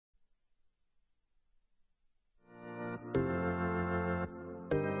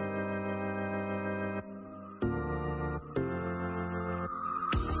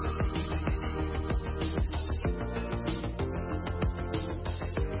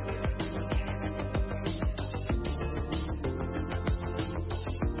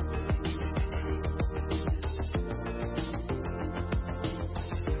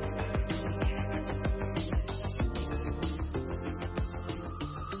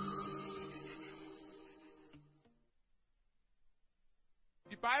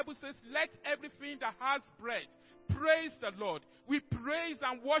Bible says, let everything that has breath praise the Lord. We praise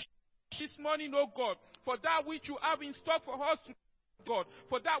and worship this morning, oh God, for that which you have in store for us, God,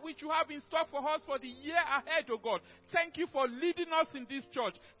 for that which you have in store for us for the year ahead, oh God. Thank you for leading us in this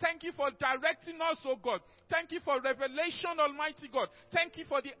church. Thank you for directing us, oh God. Thank you for revelation, Almighty God. Thank you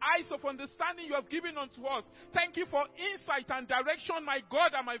for the eyes of understanding you have given unto us. Thank you for insight and direction, my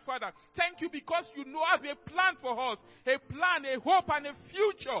God and my Father. Thank you because you know have a plan for us, a plan, a hope, and a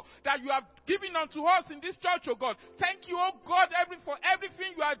future that you have given unto us in this church, oh God. Thank you, oh God, for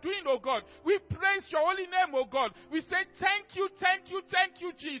everything you are doing, oh God. We praise your holy name, oh God. We say thank you,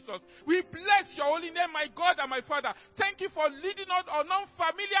 Jesus. We bless your holy name, my God and my Father. Thank you for leading us on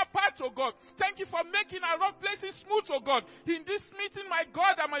unfamiliar paths, oh God. Thank you for making our rough places smooth, oh God. In this meeting, my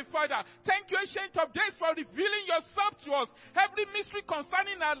God and my Father. Thank you, Ancient of Days, for revealing yourself to us. Every mystery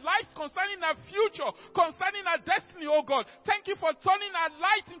concerning our lives, concerning our future, concerning our destiny, oh God. Thank you for turning our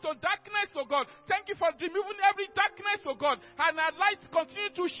light into darkness, oh God. Thank you for removing every darkness, oh God. And our lights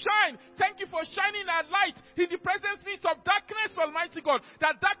continue to shine. Thank you for shining our light in the presence of darkness, Almighty God.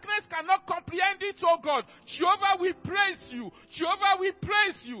 That darkness cannot comprehend it, oh God. Jehovah, we praise you. Jehovah, we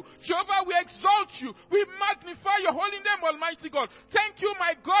praise you. Jehovah, we exalt you. We magnify your holy name, Almighty God. Thank you,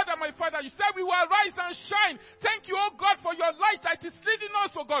 my God and my Father. You said we will arise and shine. Thank you, oh God, for your light that is leading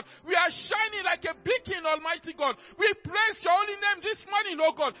us, oh God. We are shining like a beacon, Almighty God. We praise your holy name this morning,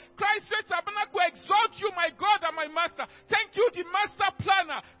 oh God. Christ faith tabernacle exalt you, my God and my Master. Thank you, the Master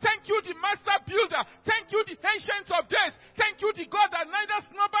planner. Thank you, the Master builder. Thank you, the Ancient of Days. Thank you, the God that neither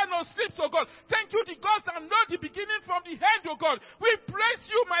slumber nor sleeps, oh God. Thank you, the God that know the beginning from the end, oh God. We praise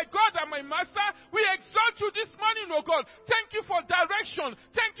you, my God and my Master. We exalt you this morning, oh God. Thank you for direction.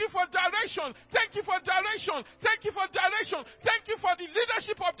 Thank you for direction. Thank you for direction. Thank you for direction. Thank you for the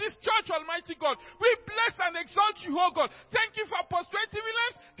leadership of this church, Almighty God. We bless and exalt you, oh God. Thank you for Prosperity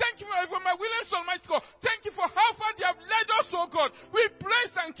Williams. Thank you for my Williams, Almighty God. Thank you for how far they have led us, oh God. We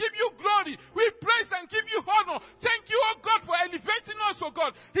praise and give you glory. We praise and give you honor. Thank you, oh God, for elevating us, oh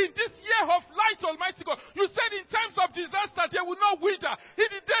God, in this year of light, Almighty God. You said in times of disaster they will not wither. In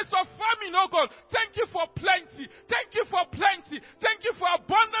the days of famine, oh God, thank you for plenty. Thank you for plenty. Thank you for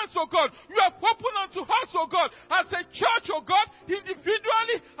abundance, oh God. You have opened unto us, oh God, as a church, oh God,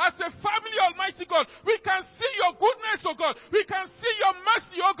 individually, as a family, Almighty God. We can see your goodness, oh God. We can see your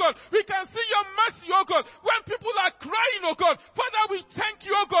mercy, oh God. We can see your mercy, oh God. When people are crying, oh God, Father, we thank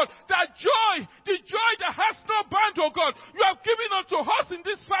you, oh God, that joy, the joy that has no bound, oh God, you have given unto us in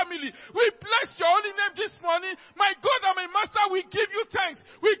this family. We bless your holy name this morning. My God and my Master, we give you thanks.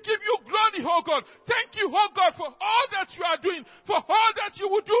 We give you glory, oh God. Thank you, oh God, for all that you are doing, for all that you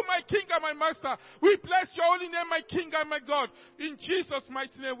will do, my King and my Master. We bless your holy name, my King and my God. In Jesus'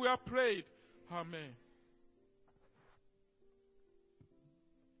 mighty name we have prayed. Amen.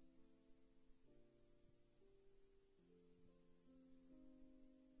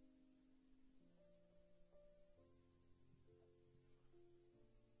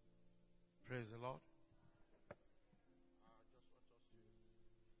 Praise the Lord.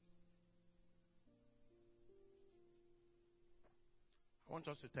 I want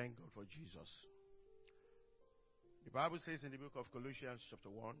us to thank God for Jesus. The Bible says in the book of Colossians chapter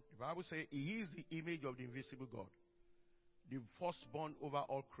 1, the Bible says He is the image of the invisible God, the firstborn over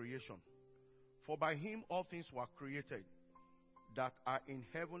all creation. For by Him all things were created, that are in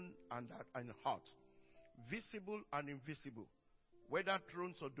heaven and that are in earth, visible and invisible, whether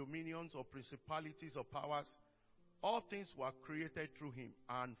thrones or dominions or principalities or powers. All things were created through Him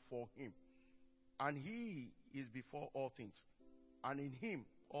and for Him. And He is before all things, and in Him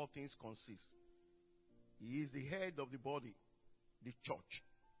all things consist. He is the head of the body, the church.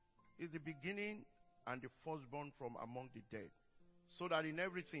 He is the beginning and the firstborn from among the dead, so that in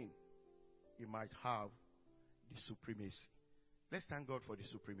everything He might have the supremacy. Let's thank God for the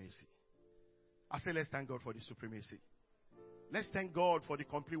supremacy. I say let's thank God for the supremacy. Let's thank God for the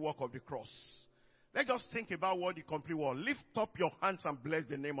complete work of the cross. Let's just think about what the complete work. Lift up your hands and bless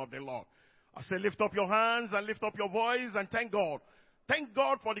the name of the Lord. I say lift up your hands and lift up your voice and thank God. Thank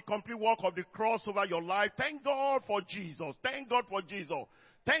God for the complete work of the cross over your life. Thank God for Jesus. Thank God for Jesus.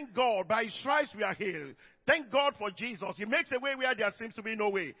 Thank God. By His stripes we are healed. Thank God for Jesus. He makes a way where there seems to be no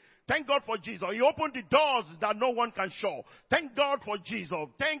way. Thank God for Jesus. He opened the doors that no one can shut. Thank God for Jesus.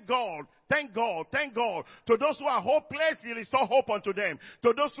 Thank God. Thank God. Thank God. To those who are hopeless, He restore hope unto them.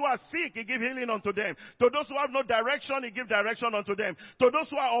 To those who are sick, He give healing unto them. To those who have no direction, He give direction unto them. To those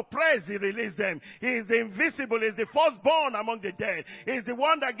who are oppressed, He release them. He is the invisible. He is the firstborn among the dead. He is the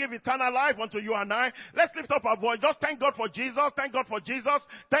one that give eternal life unto you and I. Let's lift up our voice. Just thank God for Jesus. Thank God for Jesus.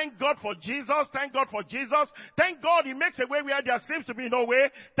 Thank God for Jesus. Thank God for Jesus. Thank God He makes a way where there seems to be no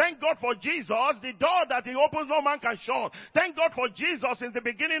way. Thank God for Jesus. The door that He opens, no man can shut. Thank God for Jesus since the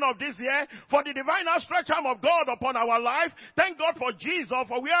beginning of this year. For the divine outstretched arm of God upon our life. Thank God for Jesus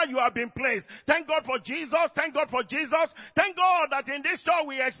for where you have been placed. Thank God for Jesus. Thank God for Jesus. Thank God that in this church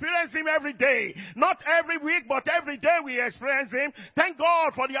we experience Him every day. Not every week, but every day we experience Him. Thank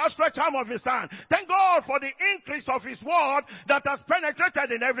God for the outstretched arm of His hand. Thank God for the increase of His word that has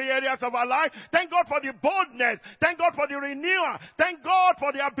penetrated in every area of our life. Thank God for the boldness. Thank God for the renewal. Thank God for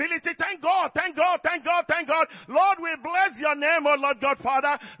the ability. Thank God. Thank God. Thank God. Thank God. Lord, we bless your name, O Lord God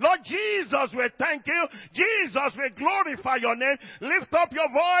Father. Lord Jesus, we thank you. Jesus, we glorify your name. Lift up your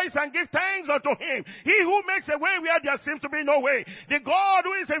voice and give thanks unto Him. He who makes a way where there seems to be no way. The God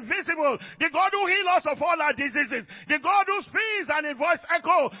who is invisible. The God who heals us of all our diseases. The God who speaks and His voice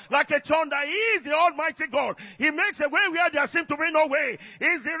echo like a thunder. He is the Almighty God. He makes a way where there seems to be no way.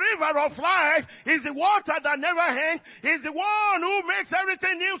 He is the river of life. He is the water that never ends. He is the one who makes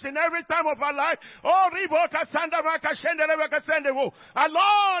everything new in every time of our life. Oh, our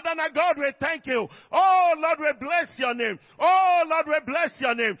Lord and our God, we thank you. Oh, Lord, we bless your name. Oh, Lord, we bless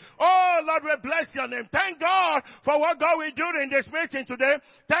your name. Oh, Lord, we bless your name. Thank God for what God will do in this meeting today.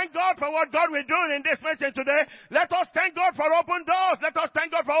 Thank God for what God will do in this meeting today. Let us thank God for open doors. Let us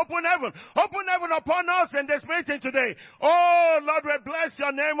thank God for open heaven. Open heaven upon us in this meeting today. Oh, Lord, we bless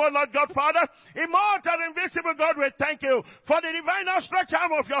your name, oh Lord God Father. Immortal, invisible God, we thank you. For the divine outstretched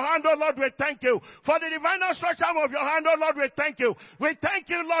arm of your hand, oh Lord, we thank you. For the divine outstretched arm of your hand, oh Lord, we thank you. We thank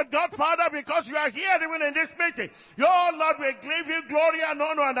you, Lord God Father, because you are here even in this meeting. Oh Lord, we give you glory and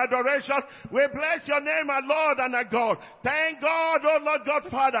honor and adoration. We bless your name, our Lord and our God. Thank God, oh Lord God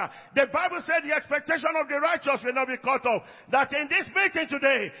Father. The Bible said the expectation of the righteous will not be cut off. That in this meeting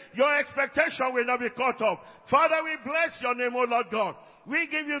today, your expectation will not be cut off. Father, we bless your name, oh Lord God. We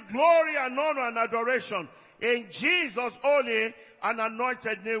give you glory and honor and adoration. In Jesus' holy and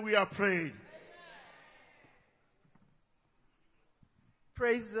anointed name we are praying.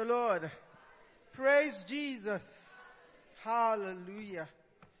 Praise the Lord. Praise Jesus. Hallelujah.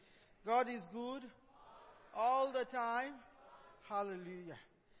 God is good all the time. Hallelujah.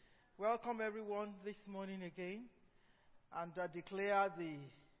 Welcome everyone this morning again, and declare the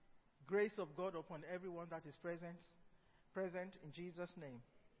grace of God upon everyone that is present in Jesus' name.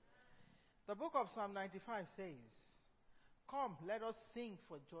 The book of Psalm 95 says, "Come, let us sing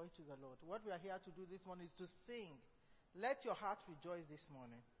for joy to the Lord." What we are here to do this morning is to sing. Let your heart rejoice this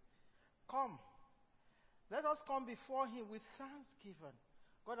morning. Come. Let us come before Him with thanksgiving.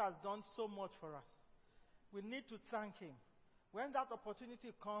 God has done so much for us. We need to thank Him. When that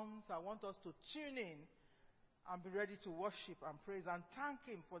opportunity comes, I want us to tune in and be ready to worship and praise and thank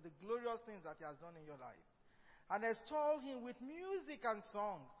Him for the glorious things that He has done in your life. And extol Him with music and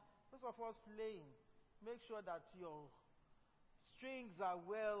song. Those of us playing, make sure that your strings are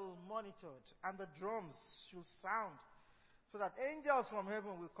well monitored and the drums should sound, so that angels from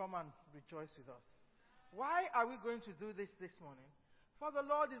heaven will come and rejoice with us. Why are we going to do this morning? For the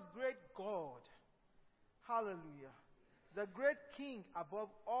Lord is great God. Hallelujah. The great King above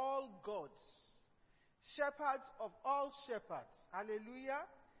all gods. Shepherds of all shepherds. Hallelujah.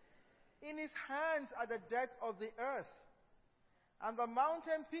 In His hands are the depths of the earth, and the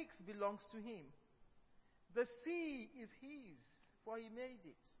mountain peaks belongs to Him. The sea is His, for He made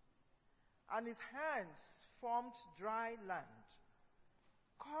it, and His hands formed dry land.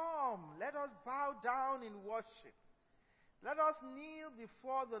 Come, let us bow down in worship. Let us kneel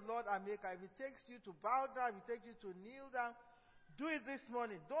before the Lord our Maker. If it takes you to bow down, if it takes you to kneel down, do it this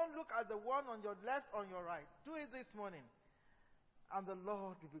morning. Don't look at the one on your left or your right. Do it this morning, and the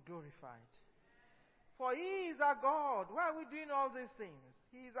Lord will be glorified. For He is our God. Why are we doing all these things?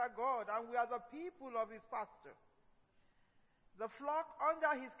 He is our God, and we are the people of His pasture, the flock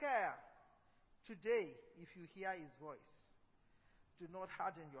under His care. Today, if you hear His voice, do not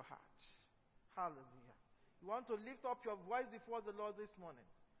harden your heart. Hallelujah. You want to lift up your voice before the Lord this morning.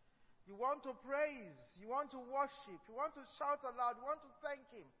 You want to praise. You want to worship. You want to shout aloud. You want to thank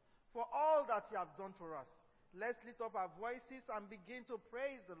Him for all that He has done for us. Let's lift up our voices and begin to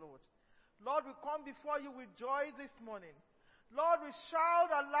praise the Lord. Lord, we come before you with joy this morning. Lord, we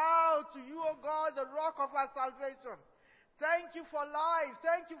shout aloud to you, O God, the rock of our salvation. Thank you for life.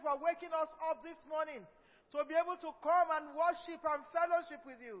 Thank you for waking us up this morning to be able to come and worship and fellowship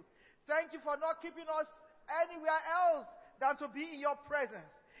with you. Thank you for not keeping us anywhere else than to be in your presence.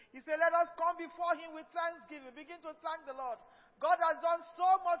 He said, let us come before him with thanksgiving. Begin to thank the Lord. God has done so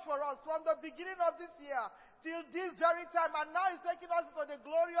much for us from the beginning of this year till this very time, and now he's taking us into the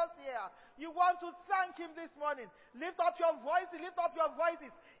glorious year. You want to thank him this morning. Lift up your voices, lift up your voices.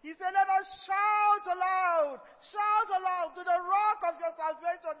 He said, let us shout aloud to the rock of your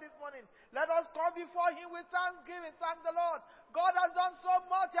salvation this morning. Let us come before him with thanksgiving. Thank the Lord. God has done so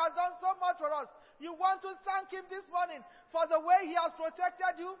much. He has done so much for us. You want to thank him this morning for the way he has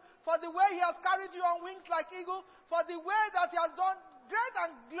protected you, for the way he has carried you on wings like eagle, for the way that he has done great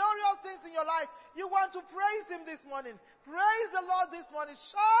and glorious things in your life. You want to praise him this morning. Praise the Lord this morning.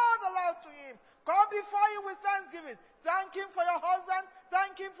 Shout aloud to him. Come before him with thanksgiving. Thank him for your husband.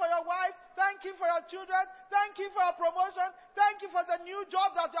 Thank him for your wife. Thank him for your children. Thank him for your promotion. Thank you for the new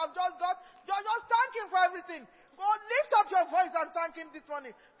job that you have just got. Just thank him for everything. God, lift up your voice and thank him this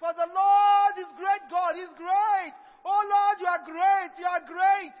morning. For the Lord is great God. He's great. Oh Lord, you are great. You are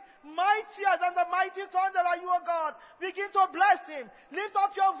great. Mightier than the mighty thunder are you, O God. Begin to bless him. Lift up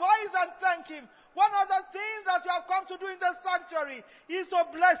your voice and thank him. One of the things that you have come to do in the sanctuary is to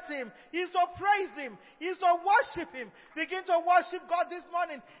bless him, is to praise him, is to worship him. Begin to worship God this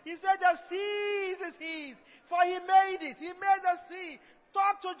morning. He said the sea is his, for he made it. He made the sea.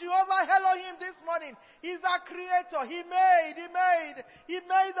 Talk to Jehovah Elohim this morning. He's our creator. He made the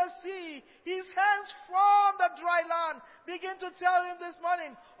sea. His hands formed the dry land. Begin to tell him this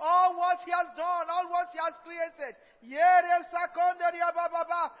morning all what he has done, all what he has created. In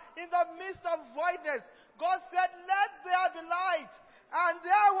the midst of voidness, God said, let there be light. And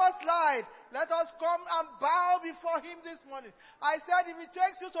there was light. Let us come and bow before him this morning. I said, if it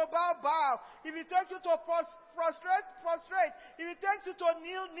takes you to bow, bow. If it takes you to prostrate. If it takes you to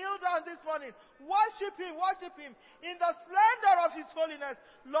kneel down this morning. Worship him in the splendor of his holiness.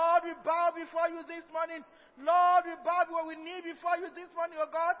 Lord, we bow before you this morning. Lord, we bow before we kneel before you this morning, O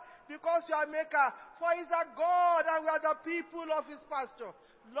God, because you are maker. For he is our God, and we are the people of his pasture.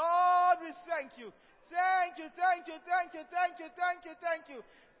 Lord, we thank you. Thank you. Thank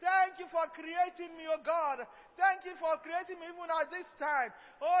you for creating me, O God. Thank you for creating me even at this time.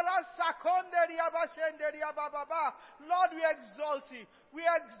 Lord, we exalt you. We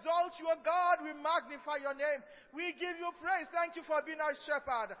exalt you, O God. We magnify your name. We give you praise. Thank you for being our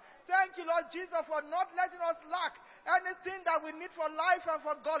shepherd. Thank you, Lord Jesus, for not letting us lack anything that we need for life and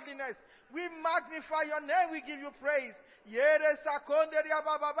for godliness. We magnify your name. We give you praise. We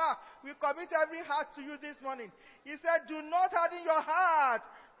commit every heart to you this morning. He said, do not harden your heart.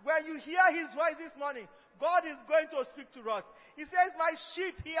 When you hear his voice this morning, God is going to speak to us. He says, my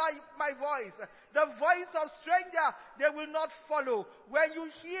sheep hear my voice. The voice of stranger, they will not follow. When you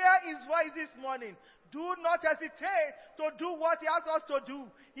hear his voice this morning, do not hesitate to do what he asks us to do.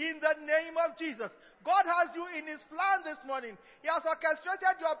 In the name of Jesus. God has you in his plan this morning. He has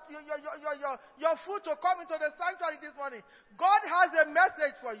orchestrated your food to come into the sanctuary this morning. God has a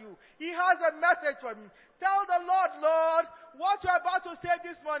message for you. He has a message for me. Tell the Lord, Lord, what you're about to say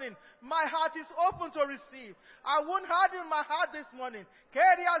this morning, my heart is open to receive. I won't harden my heart this morning.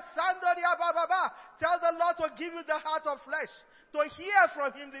 Tell the Lord to give you the heart of flesh, to hear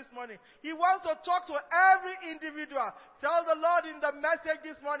from him this morning. He wants to talk to every individual. Tell the Lord in the message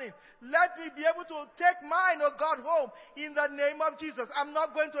this morning, let me be able to take mine, oh God, home in the name of Jesus. I'm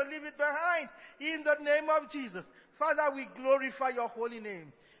not going to leave it behind in the name of Jesus. Father, we glorify your holy name.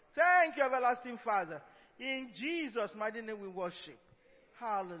 Thank you, everlasting Father. In Jesus' mighty name we worship.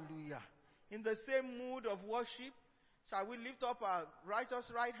 Hallelujah. In the same mood of worship, shall we lift up our righteous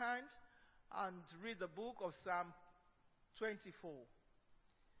right hand and read the book of Psalm 24.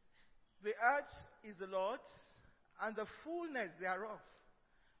 The earth is the Lord's, and the fullness thereof,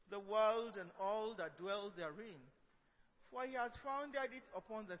 the world and all that dwell therein. For he has founded it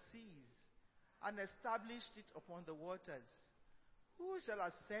upon the seas, and established it upon the waters. Who shall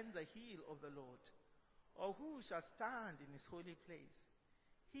ascend the hill of the Lord? Or who shall stand in his holy place?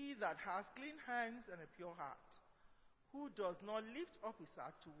 He that has clean hands and a pure heart, who does not lift up his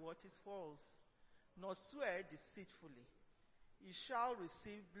heart to what is false, nor swear deceitfully. He shall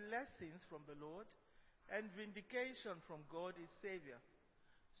receive blessings from the Lord, and vindication from God his Savior.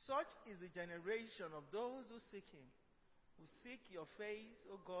 Such is the generation of those who seek him, who seek your face,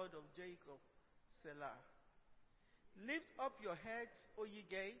 O God of Jacob. Selah. Lift up your heads, O ye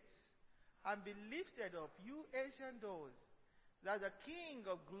gates, and be lifted up, you ancient doors, that the King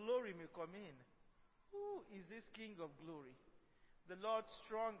of glory may come in. Who is this King of glory? The Lord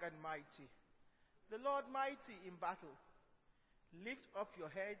strong and mighty, the Lord mighty in battle. Lift up your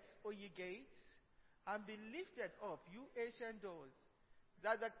heads, O ye gates, and be lifted up, you ancient doors,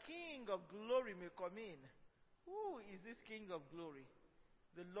 that the King of glory may come in. Who is this King of glory?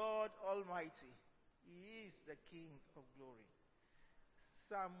 The Lord Almighty. He is the King of glory.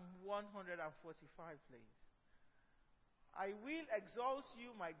 Psalm 145, please. I will exalt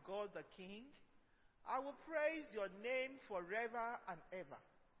you, my God the King. I will praise your name forever and ever.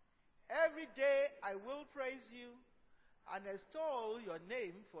 Every day I will praise you and extol your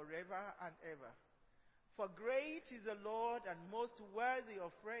name forever and ever. For great is the Lord and most worthy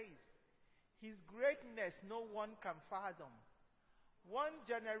of praise. His greatness no one can fathom. One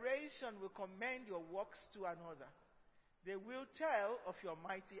generation will commend your works to another. They will tell of your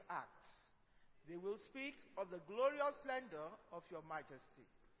mighty acts. They will speak of the glorious splendor of your majesty.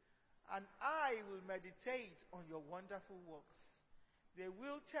 And I will meditate on your wonderful works. They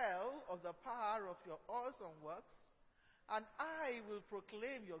will tell of the power of your awesome works, and I will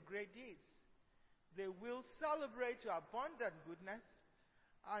proclaim your great deeds. They will celebrate your abundant goodness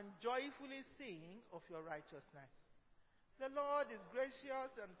and joyfully sing of your righteousness. The Lord is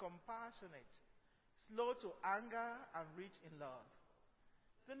gracious and compassionate, slow to anger and rich in love.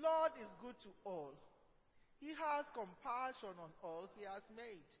 The Lord is good to all. He has compassion on all he has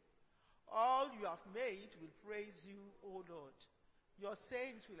made. All you have made will praise you, O Lord. Your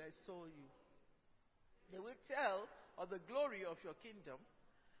saints will extol you. They will tell of the glory of your kingdom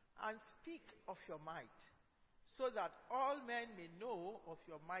and speak of your might, so that all men may know of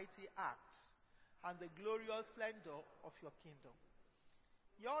your mighty acts and the glorious splendor of your kingdom.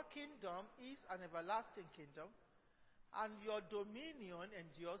 Your kingdom is an everlasting kingdom, and your dominion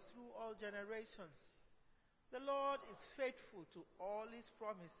endures through all generations. The Lord is faithful to all his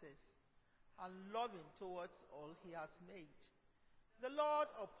promises and loving towards all he has made. The Lord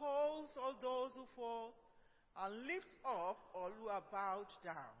upholds all those who fall and lifts up all who are bowed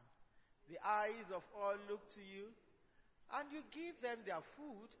down. The eyes of all look to you, and you give them their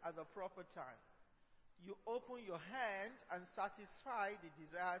food at the proper time. You open your hand and satisfy the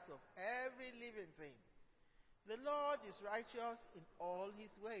desires of every living thing. The Lord is righteous in all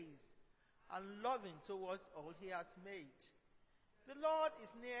his ways and loving towards all he has made. The Lord is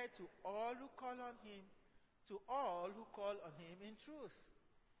near to all who call on him, to all who call on him in truth.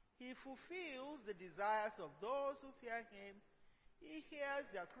 He fulfills the desires of those who fear him. He hears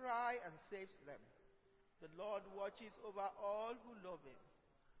their cry and saves them. The Lord watches over all who love him,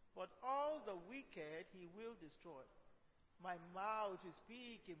 but all the wicked he will destroy. My mouth will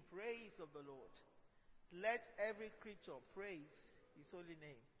speak in praise of the Lord. Let every creature praise his holy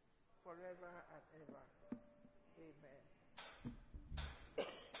name forever and ever. Amen.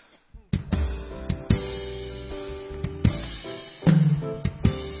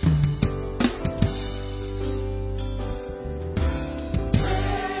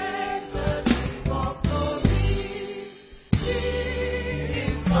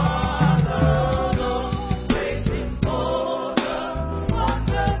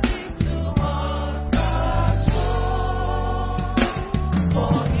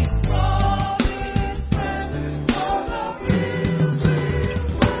 For his glory, presence,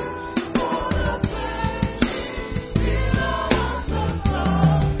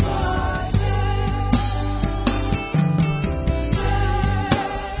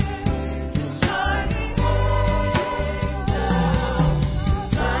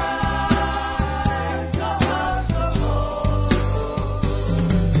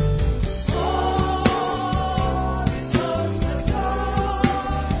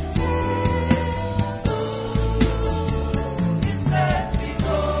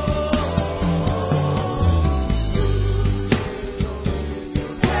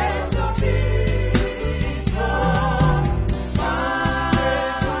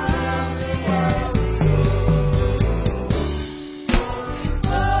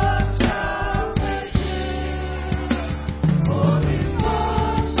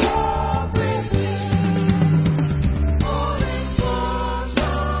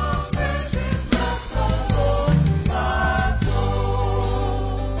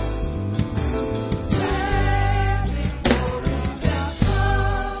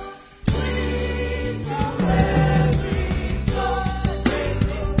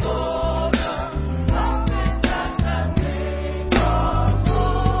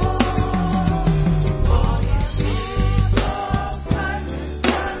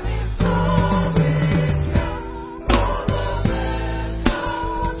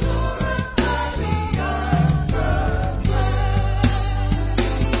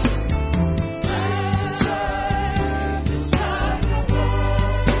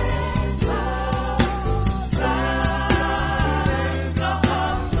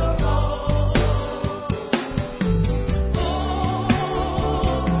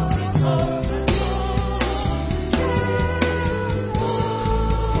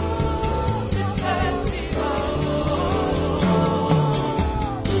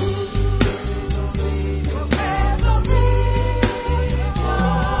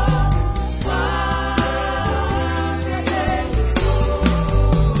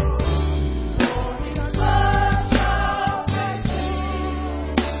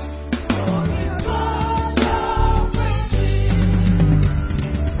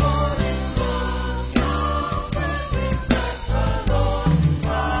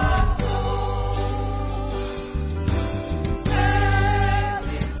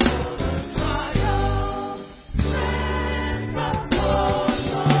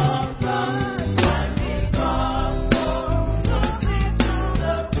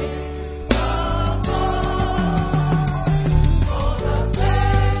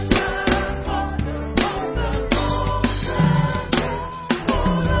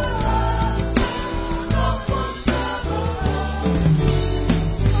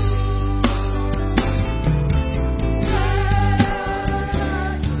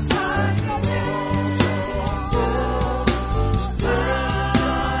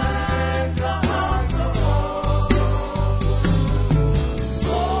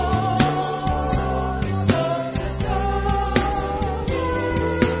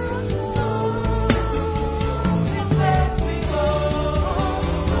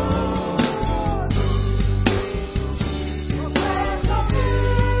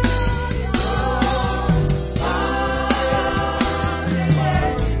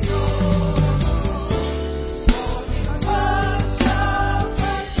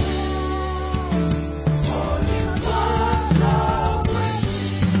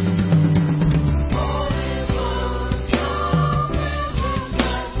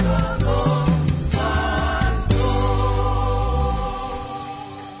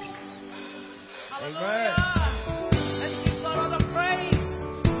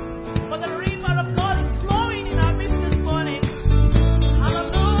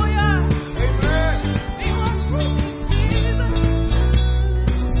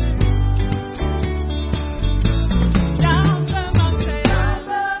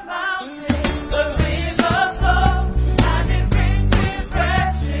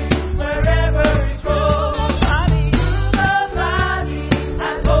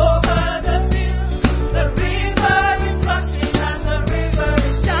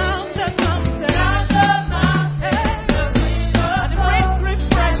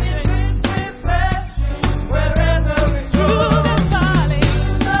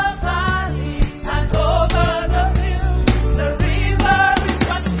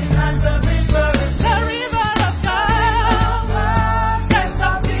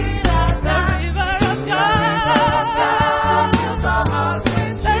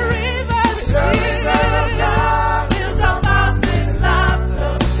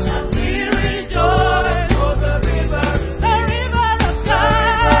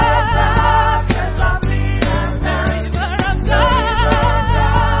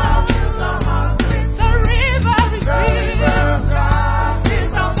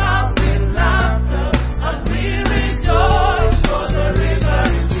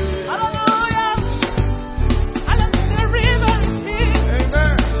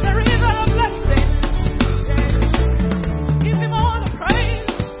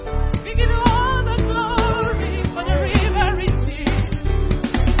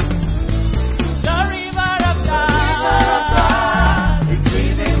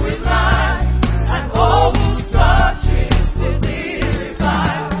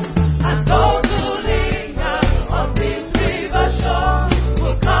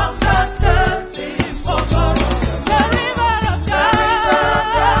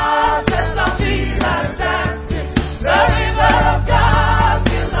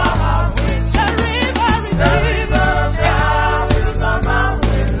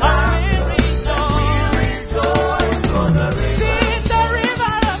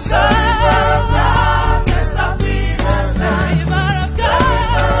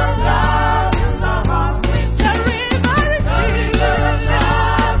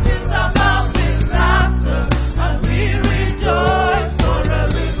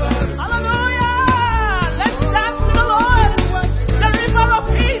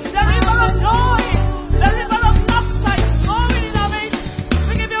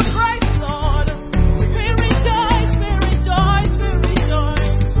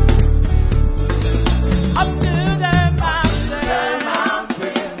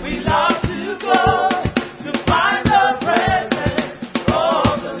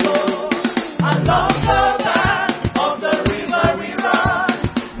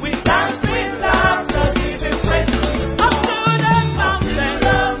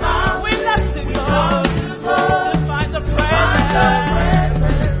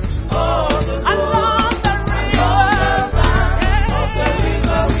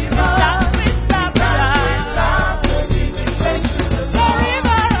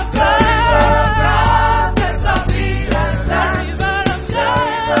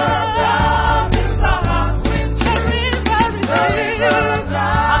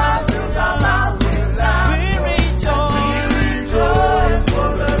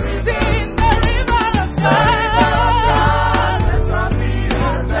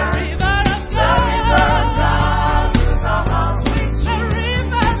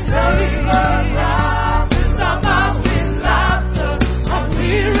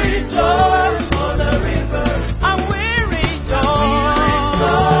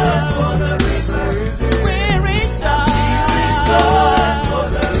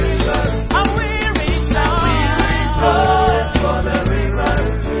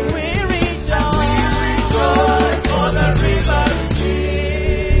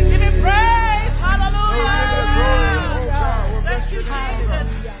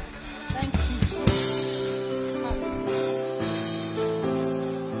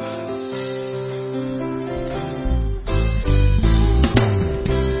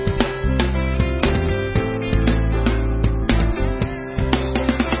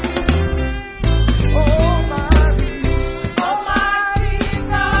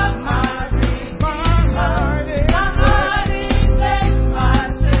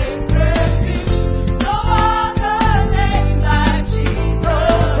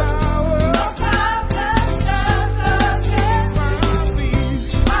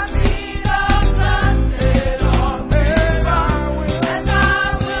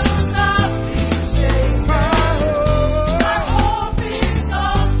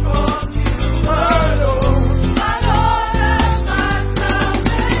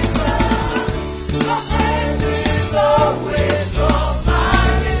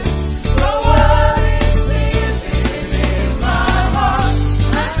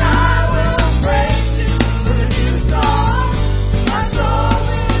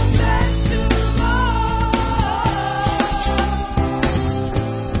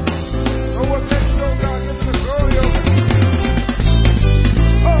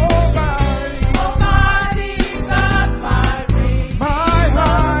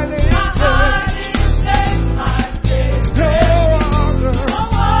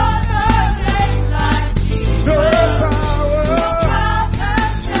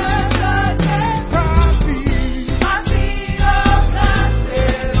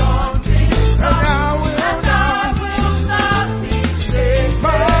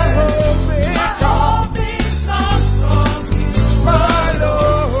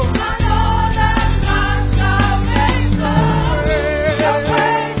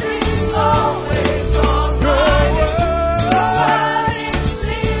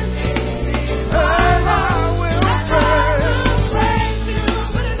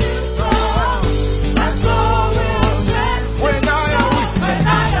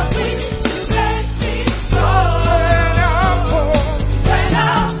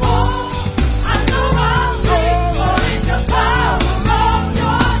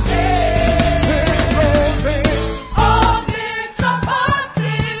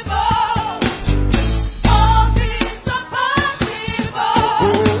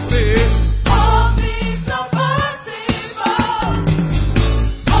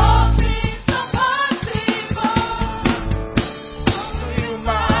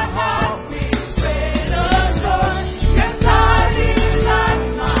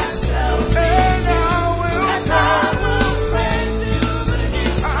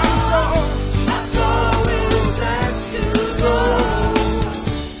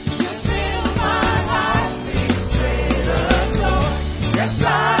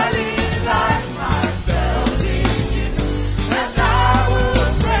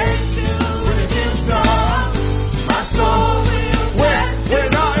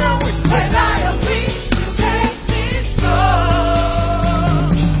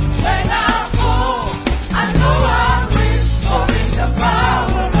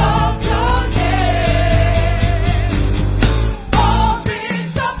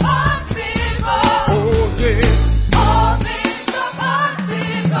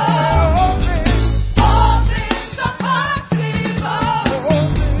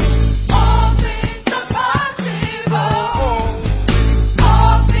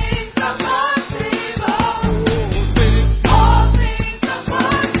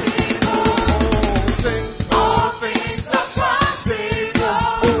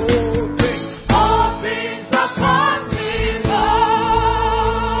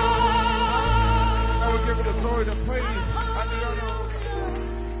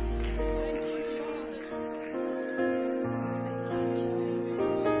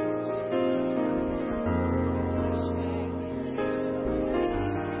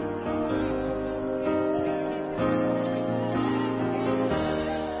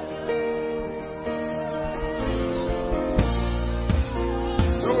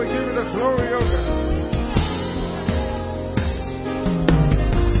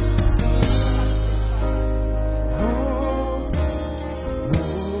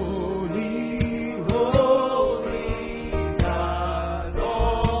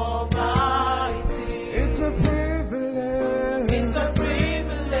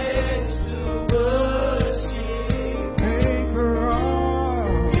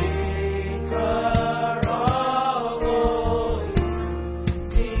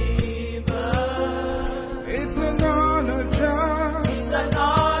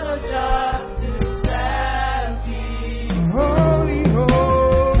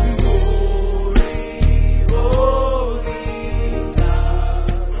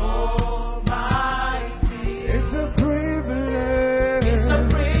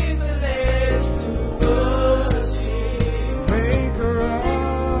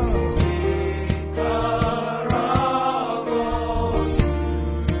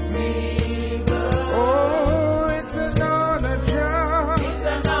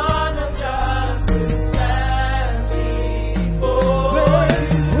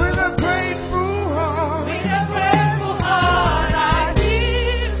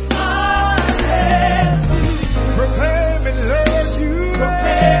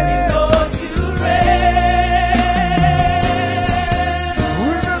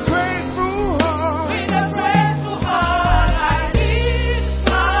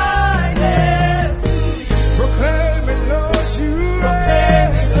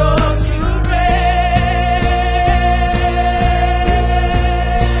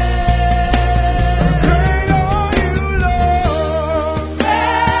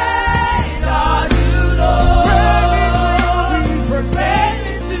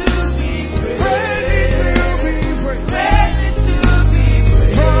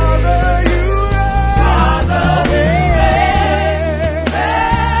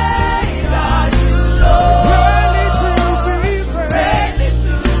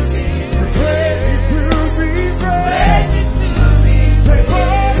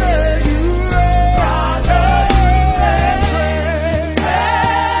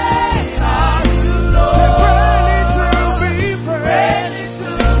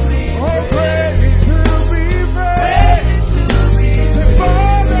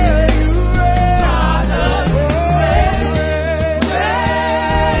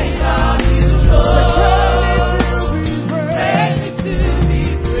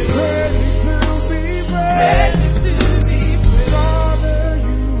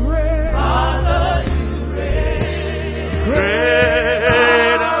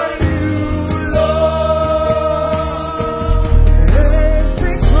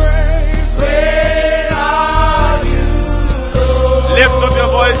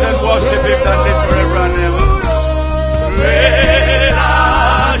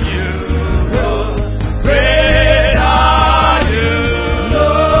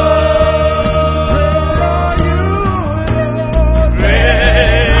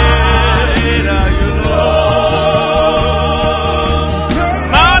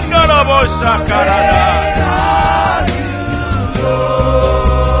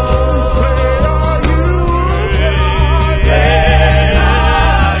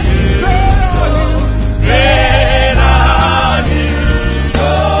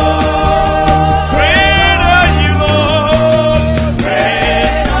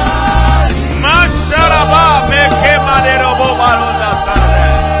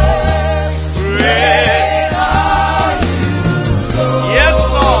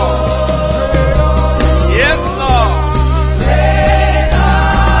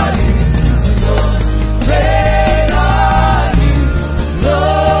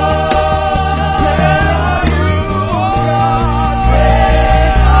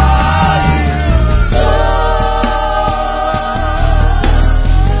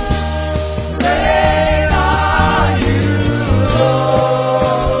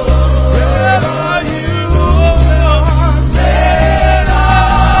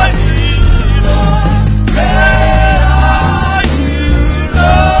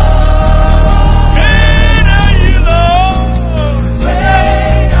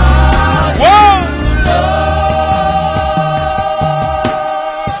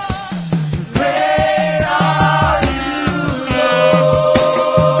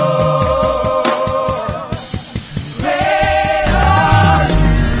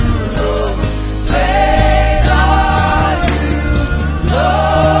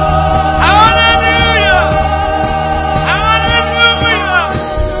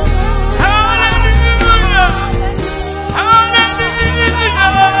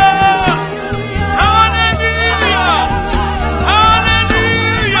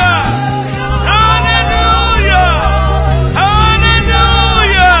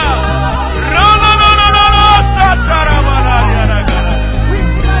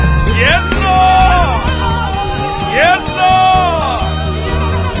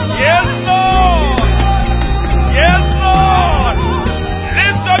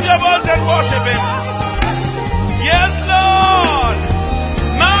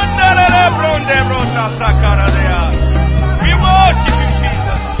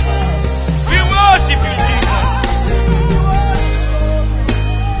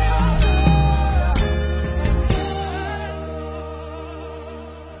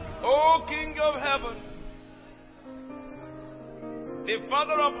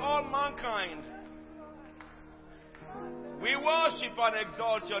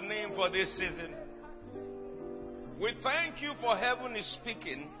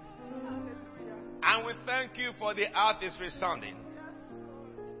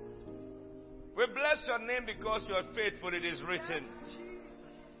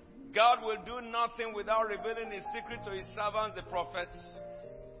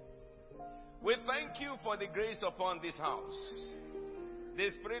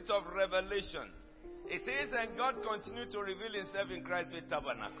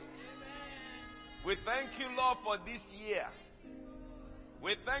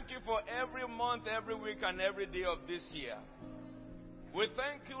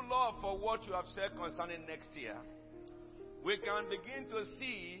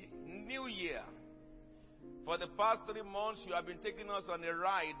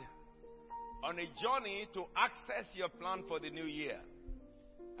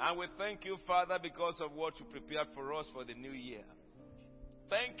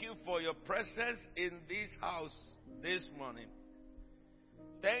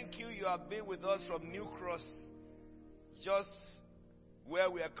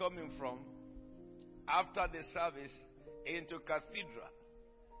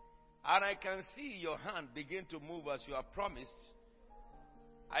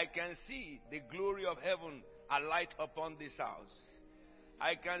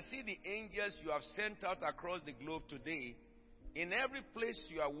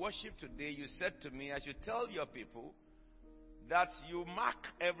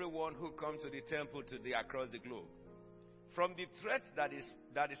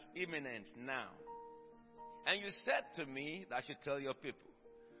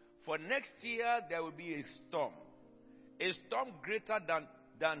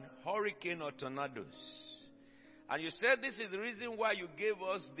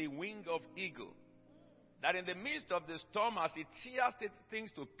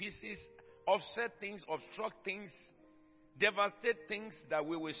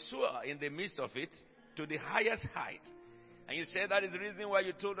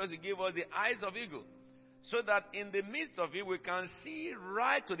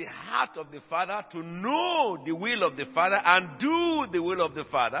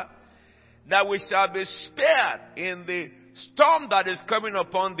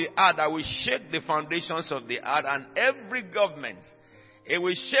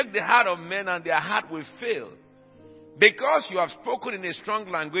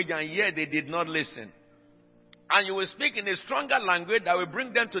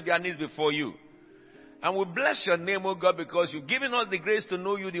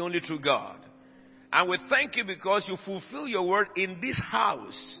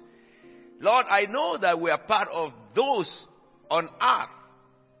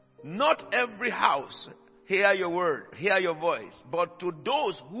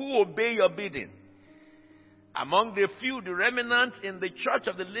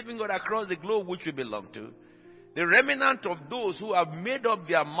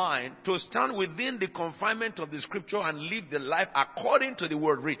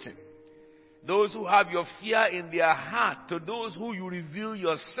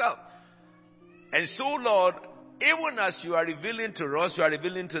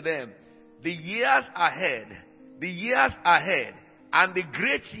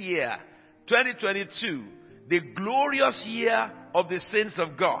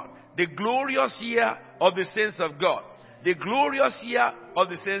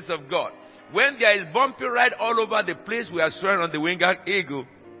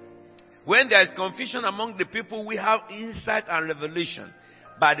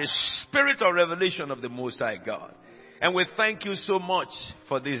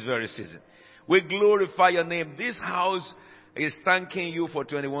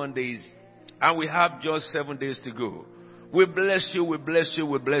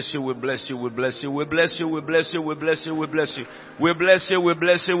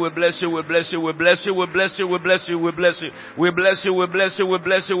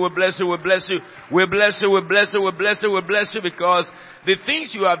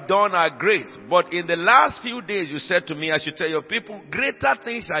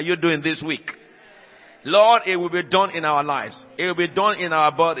 Lord, it will be done in our lives. It will be done in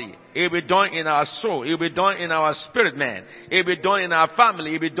our body. It will be done in our soul. It will be done in our spirit, man. It will be done in our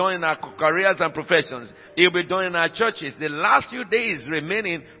family. It will be done in our careers and professions. It will be done in our churches. The last few days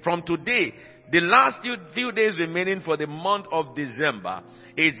remaining from today, the last few days remaining for the month of December,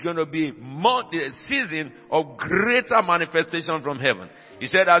 it's going to be the season of greater manifestation from heaven. He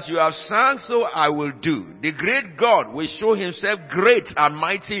said, as you have sung, so I will do. The great God will show himself great and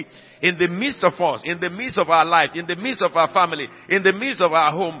mighty in the midst of us, in the midst of our lives, in the midst of our family, in the midst of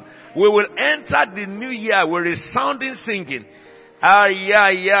our home. We will enter the new year with resounding singing.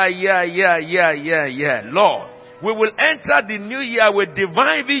 Yeah. Lord, we will enter the new year with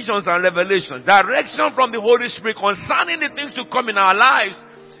divine visions and revelations, direction from the Holy Spirit concerning the things to come in our lives,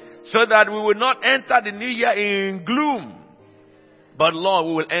 so that we will not enter the new year in gloom. But Lord,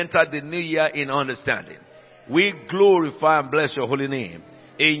 we will enter the new year in understanding. We glorify and bless your holy name.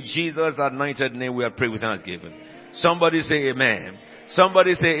 In Jesus' anointed name we are praying with thanksgiving. Somebody say amen.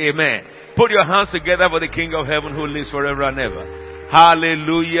 Somebody say amen. Put your hands together for the King of heaven who lives forever and ever.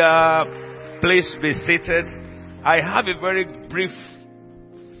 Hallelujah. Please be seated. I have a very brief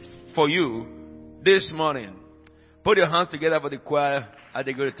for you this morning. Put your hands together for the choir as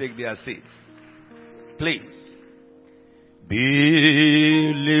they're going to take their seats. Please.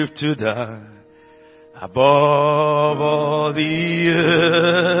 Be lifted up above all the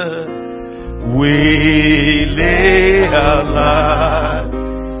earth. We lay our lives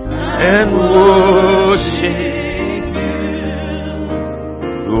and worship you.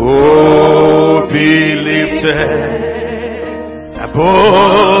 Oh, be lifted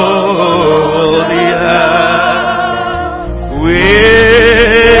above the earth. We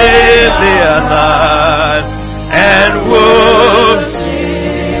lay our lives and worship.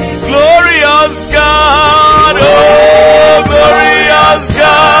 Glorious God, oh glorious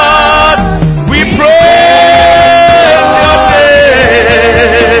God, we praise your name.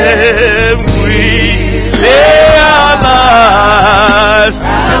 We lay our lives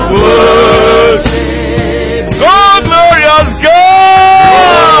and worship. Oh glorious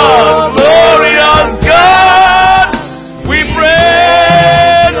God, glorious God, we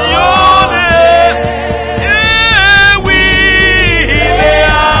praise your name.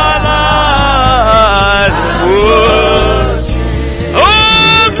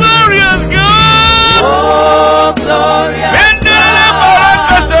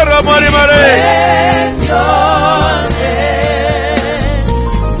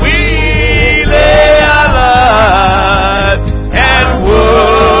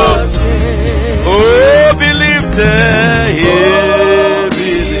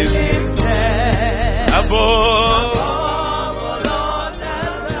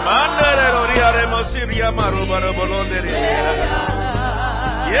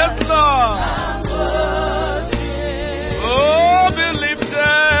 Yes, Lord. Oh, be lifted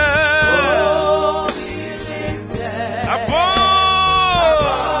above.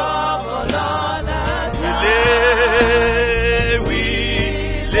 We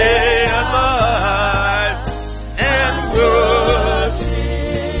lay our lives and worship.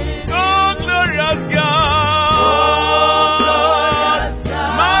 Oh, glorious God.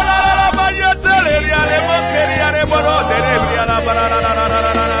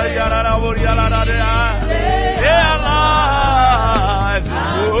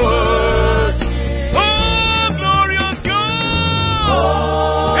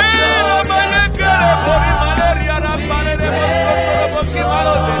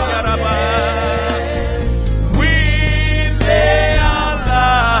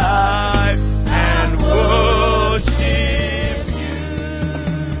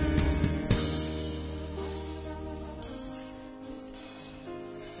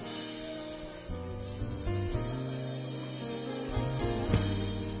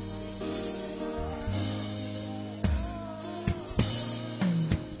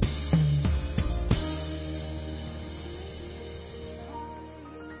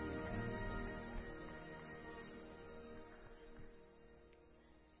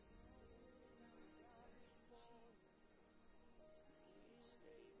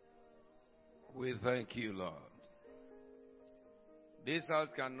 We thank you, Lord. This house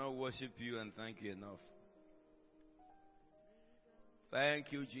cannot worship you and thank you enough.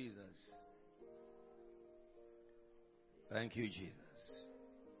 Thank you, Jesus. Thank you, Jesus.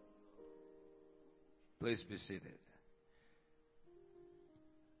 Please be seated.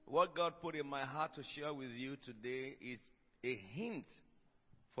 What God put in my heart to share with you today is a hint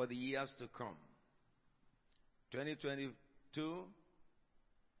for the years to come. 2022 to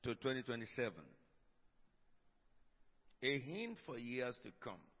 2027. A hint for years to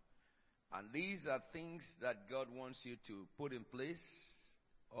come. And these are things that God wants you to put in place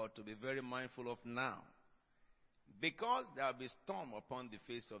or to be very mindful of now. Because there will be storm upon the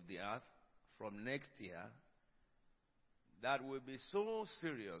face of the earth from next year that will be so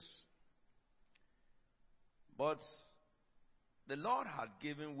serious. But the Lord had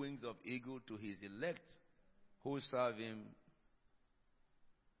given wings of eagle to his elect who serve him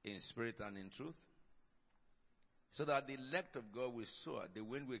in spirit and in truth, so that the elect of God will soar.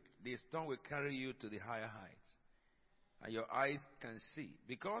 The storm will carry you to the higher heights, and your eyes can see.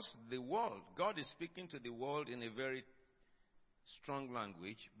 Because the world, God is speaking to the world in a very strong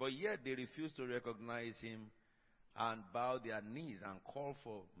language, but yet they refuse to recognize him and bow their knees and call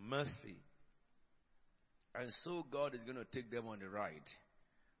for mercy. And so God is going to take them on the ride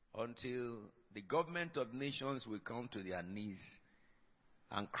until the government of nations will come to their knees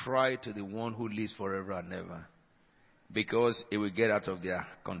and cry to the one who lives forever and ever, because it will get out of their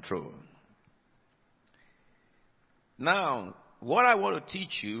control. Now, what I want to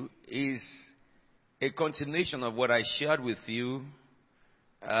teach you is a continuation of what I shared with you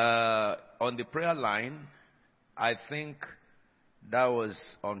on the prayer line. I think that was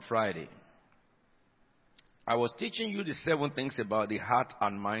on Friday. I was teaching you the 7 things about the heart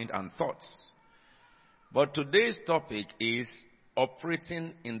and mind and thoughts. But today's topic is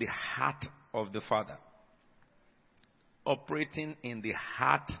operating in the heart of the Father. Operating in the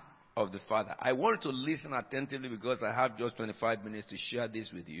heart of the Father. I want you to listen attentively because I have just 25 minutes to share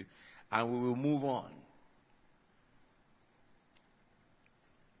this with you, and we will move on.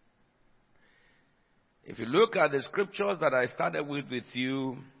 If you look at the scriptures that I started with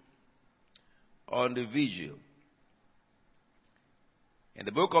you on the vigil, in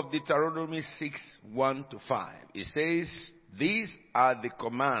the book of Deuteronomy 6:1-5, it says, "These are the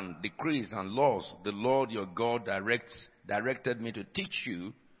command, decrees, and laws the Lord your God directed me to teach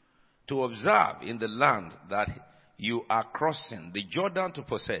you to observe in the land that you are crossing the Jordan to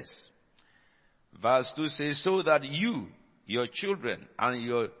possess." Verse 2 says, "So that you, your children,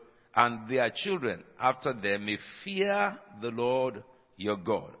 and their children after them may fear the Lord your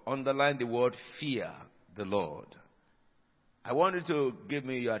God." Underline the word fear the Lord. I want you to give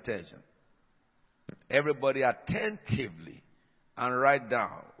me your attention. Everybody attentively and write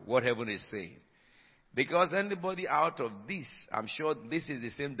down what heaven is saying. Because anybody out of this, I'm sure this is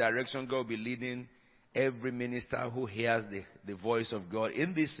the same direction God will be leading every minister who hears the voice of God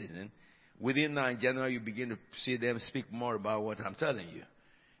in this season. Within now in January, you begin to see them speak more about what I'm telling you.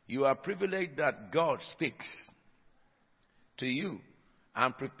 You are privileged that God speaks to you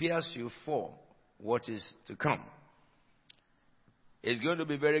and prepares you for what is to come. It's going to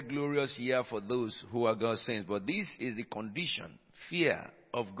be a very glorious year for those who are God's saints. But this is the condition. Fear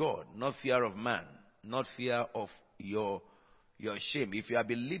of God, not fear of man, not fear of your shame. If you have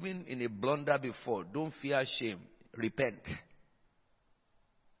been living in a blunder before, don't fear shame. Repent.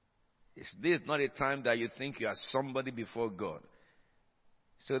 This is not a time that you think you are somebody before God,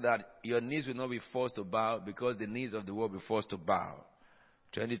 so that your knees will not be forced to bow, because the knees of the world will be forced to bow.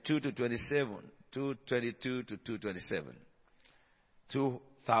 22-27, 222-227.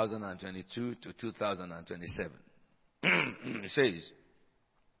 2022-2027. It says,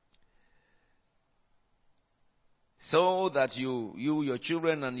 "So that you, your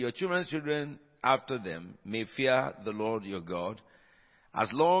children, and your children's children after them may fear the Lord your God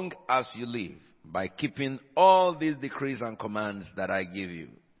as long as you live, by keeping all these decrees and commands that I give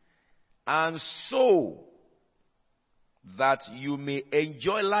you, and so that you may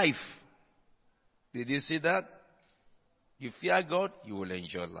enjoy life." Did you see that? You fear God, you will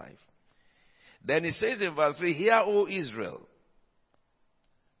enjoy life. Then it says in verse 3, "Hear, O Israel,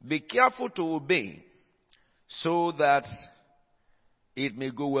 be careful to obey, so that it may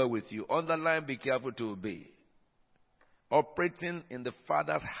go well with you." Underline, be careful to obey. Operating in the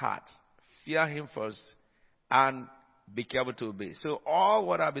Father's heart. Fear him first and be careful to obey. So all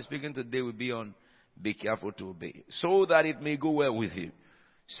what I'll be speaking today will be on be careful to obey, so that it may go well with you.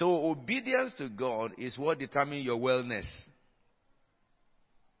 So obedience to God is what determines your wellness.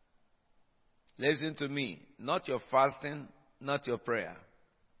 Listen to me. Not your fasting, not your prayer,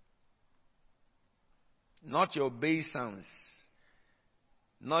 not your obeisance,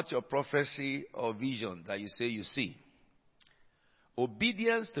 not your prophecy or vision that you say you see.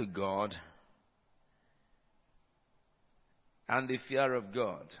 Obedience to God and the fear of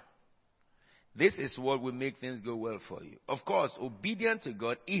God. This is what will make things go well for you. Of course, obedience to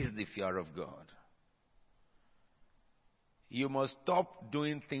God is the fear of God. You must stop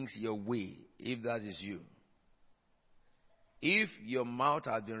doing things your way, if that is you. If your mouth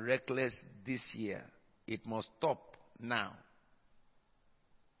has been reckless this year, it must stop now.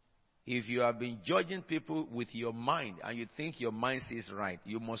 If you have been judging people with your mind and you think your mind says right,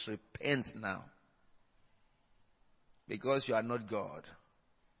 you must repent now. Because you are not God.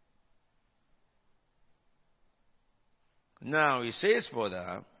 Now, he says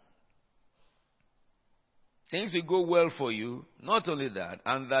further, things will go well for you, not only that,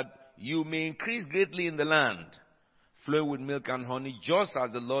 and that you may increase greatly in the land, flowing with milk and honey, just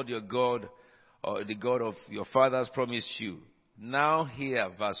as the Lord your God, or the God of your fathers, promised you. Now hear,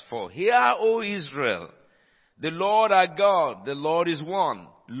 verse 4. Hear, O Israel, the Lord our God, the Lord is one.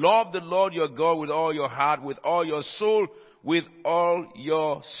 Love the Lord your God with all your heart, with all your soul, with all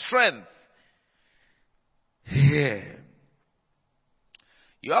your strength. Here.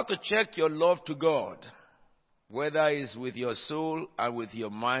 You have to check your love to God, whether it's with your soul and with your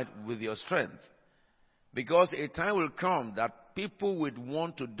mind, with your strength. Because a time will come that people would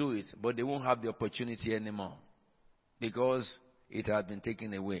want to do it, but they won't have the opportunity anymore. Because it has been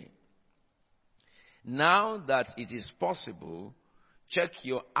taken away. Now that it is possible, check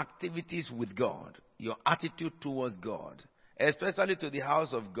your activities with God, your attitude towards God, especially to the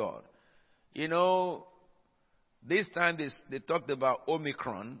house of God. You know, this time they talked about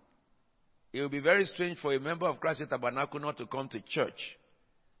Omicron. It will be very strange for a member of Christ Tabernacle not to come to church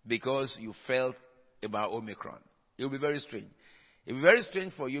because you felt about Omicron. It will be very strange. It will be very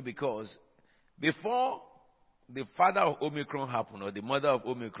strange for you because before the father of Omicron happened, or the mother of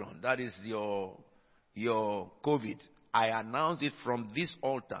Omicron, that is your COVID, I announced it from this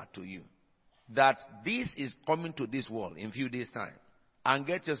altar to you that this is coming to this world in a few days' time. And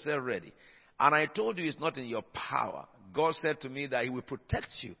get yourself ready. And I told you it's not in your power. God said to me that He will protect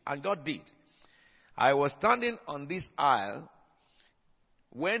you. And God did. I was standing on this aisle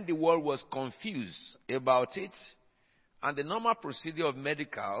when the world was confused about it. And the normal procedure of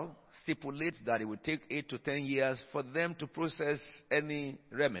medical stipulates that it would take 8 to 10 years for them to process any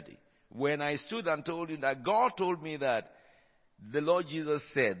remedy. When I stood and told you that God told me that the Lord Jesus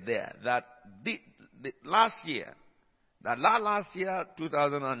said there that last year,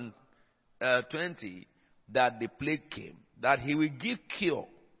 2020, that the plague came, that He will give cure,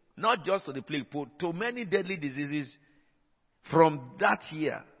 not just to the plague, but to many deadly diseases from that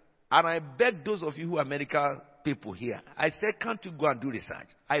year. And I beg those of you who are medical people here, I said, can't you go and do research?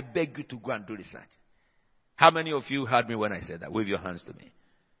 I beg you to go and do research. How many of you heard me when I said that? Wave your hands to me.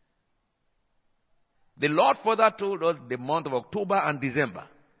 The Lord further told us the month of October and December.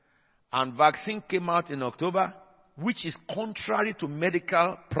 And vaccine came out in October, which is contrary to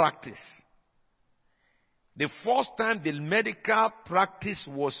medical practice. The first time the medical practice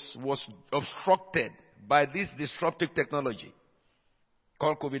was obstructed by this disruptive technology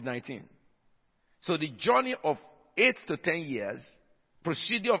called COVID-19. So the journey of 8 to 10 years,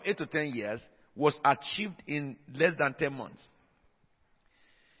 procedure of 8 to 10 years, was achieved in less than 10 months.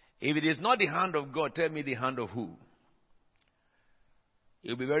 If it is not the hand of God, tell me the hand of who? It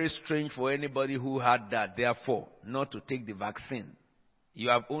will be very strange for anybody who had that, therefore, not to take the vaccine. You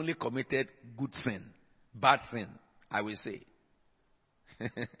have only committed good sin, bad sin, I will say.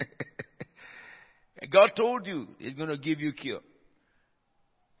 God told you He's going to give you cure.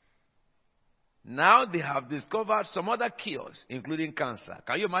 Now they have discovered some other cures, including cancer.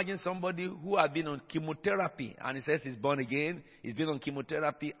 Can you imagine somebody who had been on chemotherapy and he says he's born again, he's been on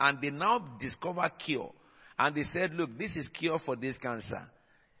chemotherapy, and they now discover cure. And they said, look, this is cure for this cancer.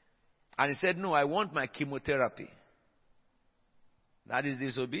 And he said, no, I want my chemotherapy. That is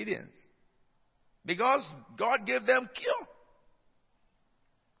disobedience. Because God gave them cure.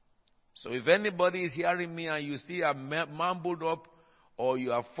 So if anybody is hearing me and you still are mumbled up, or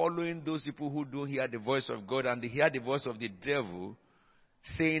you are following those people who don't hear the voice of God and they hear the voice of the devil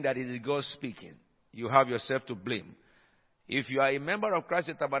saying that it is God speaking, you have yourself to blame. If you are a member of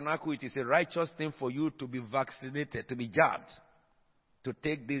Christ Tabernacle, it is a righteous thing for you to be vaccinated, to be jabbed, to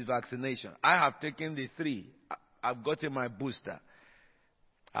take this vaccination. I have taken the 3. I've gotten my booster.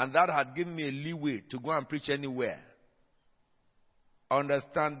 And that had given me a leeway to go and preach anywhere.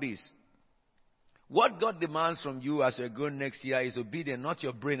 Understand this. What God demands from you as you're going next year is obedience, not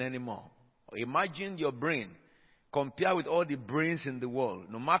your brain anymore. Imagine your brain. Compare with all the brains in the world.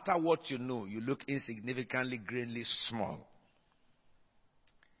 No matter what you know, you look insignificantly, greatly small.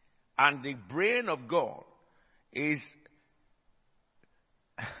 And the brain of God is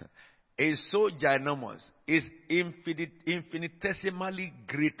so ginormous, is infinitesimally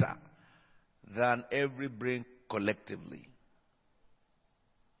greater than every brain collectively.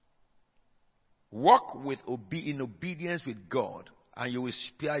 Walk in obedience with God, and you will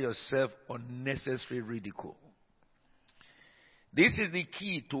spare yourself unnecessary ridicule. This is the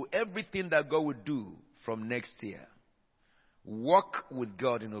key to everything that God will do from next year. Walk with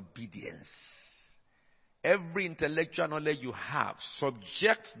God in obedience. Every intellectual knowledge you have,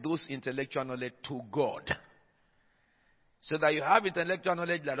 subject those intellectual knowledge to God. So that you have intellectual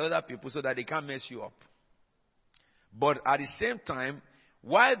knowledge like other people so that they can't mess you up. But at the same time,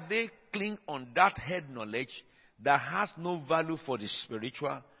 while they cling on that head knowledge that has no value for the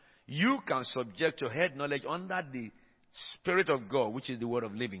spiritual, you can subject your head knowledge under the Spirit of God, which is the Word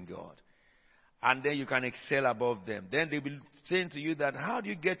of living God. And then you can excel above them. Then they will say to you that, how do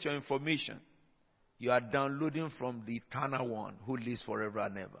you get your information? You are downloading from the eternal one who lives forever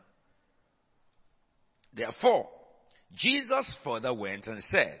and ever. Therefore, Jesus further went and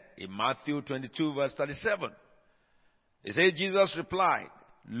said in Matthew 22 verse 37, he said, Jesus replied,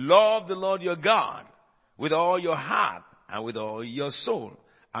 love the Lord your God with all your heart and with all your soul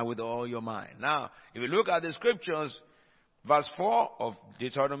and with all your mind. Now, if you look at the scriptures, verse 4 of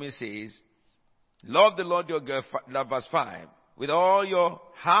Deuteronomy says, love the Lord your God, verse 5, with all your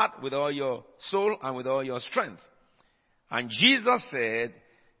heart, with all your soul, and with all your strength. And Jesus said,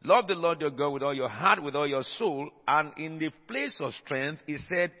 love the Lord your God with all your heart, with all your soul, and in the place of strength, he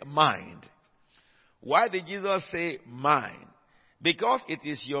said, mind. Why did Jesus say mind? Because it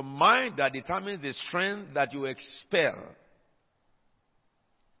is your mind that determines the strength that you expel.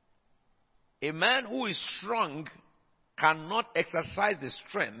 A man who is strong cannot exercise the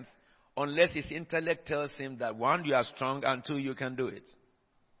strength unless his intellect tells him that one, you are strong, and two, you can do it.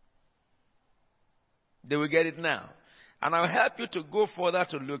 They will get it now. And I'll help you to go further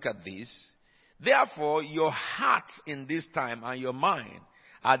to look at this. Therefore, your heart in this time and your mind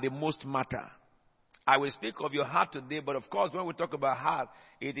are the most matter. I will speak of your heart today, but of course, when we talk about heart,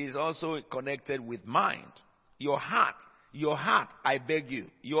 it is also connected with mind. Your heart, I beg you,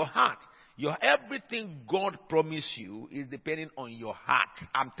 your heart, everything God promised you is depending on your heart.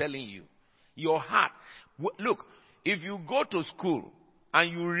 I'm telling you. Your heart. Look, if you go to school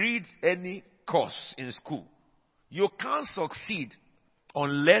and you read any course in school, you can't succeed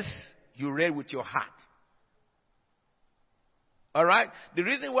unless you read with your heart. Alright? The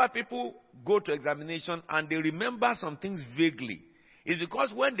reason why people go to examination and they remember some things vaguely is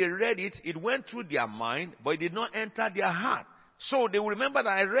because when they read it, it went through their mind, but it did not enter their heart. So they will remember that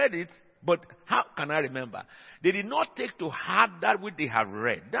I read it, but how can I remember? They did not take to heart that which they have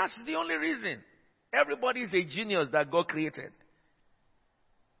read. That's the only reason. Everybody is a genius that God created.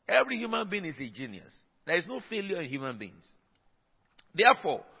 Every human being is a genius. There is no failure in human beings.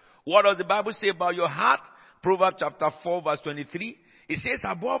 Therefore, what does the Bible say about your heart? Proverbs chapter 4 verse 23. It says,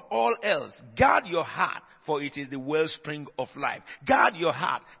 above all else, guard your heart, for it is the wellspring of life. Guard your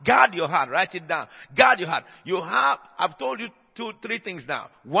heart. Guard your heart. Write it down. Guard your heart. I've told you three things now.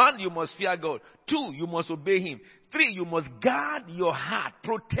 1, you must fear God. 2, you must obey Him. 3, you must guard your heart.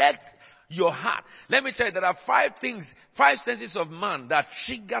 Protect your heart. Let me tell you, there are 5 things, 5 senses of man that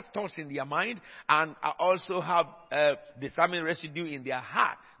trigger thoughts in their mind and also have discerning residue in their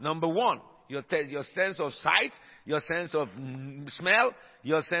heart. Number 1, your sense of sight, your sense of smell,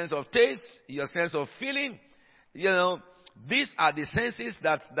 your sense of taste, your sense of feeling. You know, these are the senses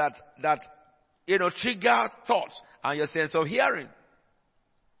that trigger thoughts, and your sense of hearing.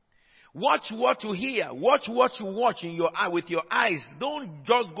 Watch what you hear. Watch what you watch in your eye with your eyes. Don't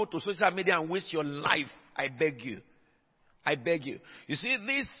just go to social media and waste your life. I beg you. I beg you. You see,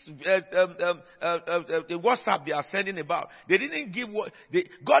 this the WhatsApp they are sending about. They didn't give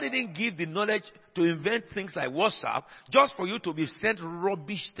God didn't give the knowledge to invent things like WhatsApp just for you to be sent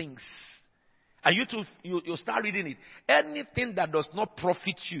rubbish things. And you start reading it. Anything that does not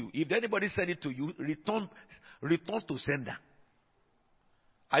profit you, if anybody send it to you, return to sender.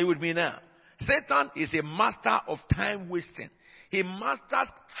 Are you with me now? Satan is a master of time wasting. He masters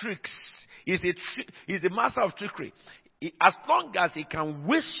tricks. He's a master of trickery. As long as he can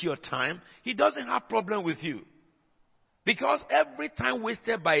waste your time, he doesn't have problem with you. Because every time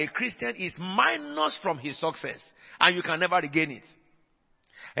wasted by a Christian is minus from his success. And you can never regain it.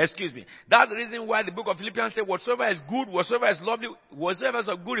 Excuse me. That's the reason why the book of Philippians says, whatsoever is good, whatsoever is lovely, whatsoever is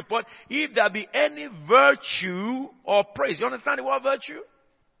of good report, if there be any virtue or praise. You understand the word virtue?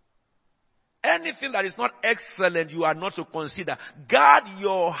 Anything that is not excellent, you are not to consider. Guard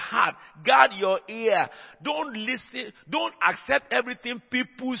your heart. Guard your ear. Don't listen. Don't accept everything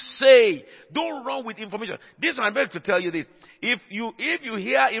people say. Don't run with information. This one, I'm going to tell you this. If you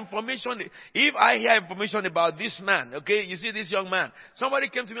hear information, if I hear information about this man, okay, you see this young man, somebody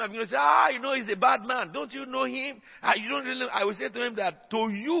came to me and say, he's a bad man. Don't you know him? You don't really. I will say to him that to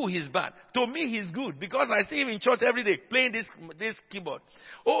you he's bad. To me he's good because I see him in church every day playing this keyboard.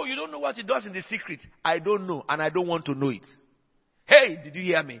 Oh, you don't know what he does in the secret. I don't know, and I don't want to know it. Hey, did you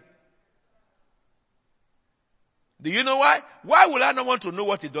hear me? Do you know why? Why would I not want to know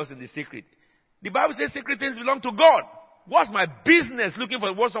what he does in the secret? The Bible says secret things belong to God. What's my business looking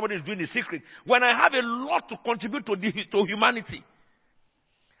for what somebody is doing in secret when I have a lot to contribute to humanity?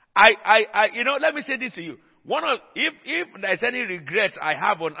 Let me say this to you. If there's any regrets I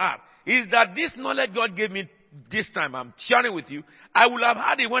have on earth, is that this knowledge God gave me this time, I'm sharing with you, I would have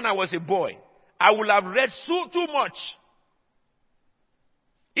had it when I was a boy. I would have read too much.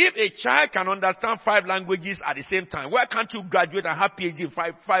 If a child can understand 5 languages at the same time, why can't you graduate and have PhD in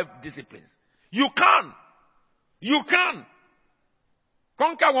five disciplines? You can. You can.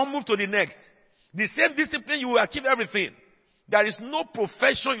 Conquer one, move to the next. The same discipline, you will achieve everything. There is no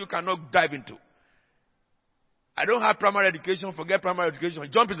profession you cannot dive into. I don't have primary education, forget primary education.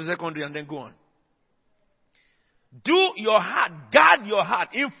 Jump into secondary and then go on. Do your heart, guard your heart.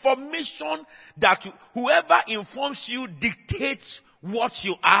 Information that whoever informs you dictates what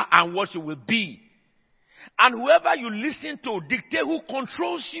you are and what you will be. And whoever you listen to dictate who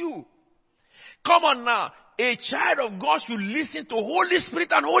controls you. Come on now. A child of God should listen to Holy Spirit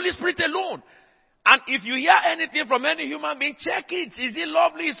and Holy Spirit alone. And if you hear anything from any human being, check it. Is it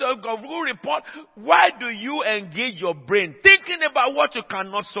lovely? Is it a good report? Why do you engage your brain thinking about what you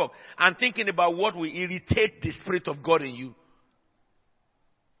cannot solve and thinking about what will irritate the Spirit of God in you?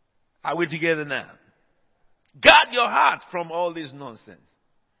 Are we together now? Guard your heart from all this nonsense.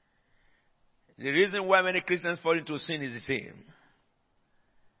 The reason why many Christians fall into sin is the same.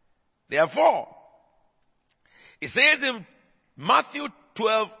 Therefore, it says in Matthew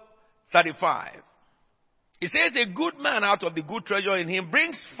 12:35, it says a good man out of the good treasure in him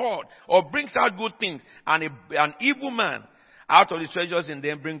brings forth or brings out good things, and an evil man out of the treasures in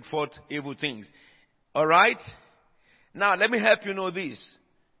them brings forth evil things. Alright? Now let me help you know this.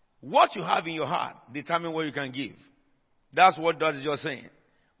 What you have in your heart determines what you can give. That's what God is just saying.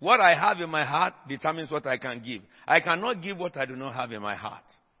 What I have in my heart determines what I can give. I cannot give what I do not have in my heart.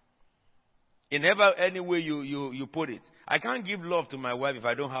 In any way you put it. I can't give love to my wife if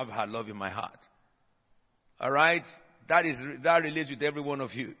I don't have her love in my heart. Alright? That relates with every one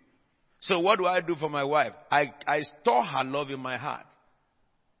of you. So what do I do for my wife? I store her love in my heart.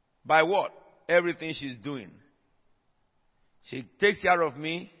 By what? Everything she's doing. She takes care of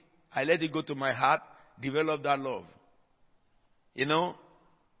me. I let it go to my heart. Develop that love. You know?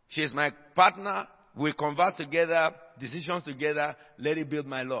 She's my partner. We converse together, decisions together, let it build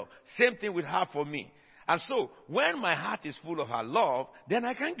my love. Same thing with her for me. And so, when my heart is full of her love, then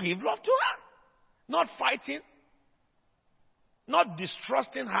I can give love to her. Not fighting. Not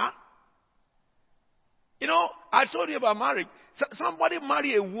distrusting her. You know, I told you about marriage. Somebody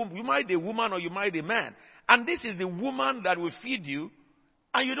marry a woman, you married a woman or you married a man. And this is the woman that will feed you,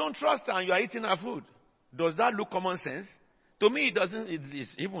 and you don't trust her and you are eating her food. Does that look common sense? To me, it doesn't.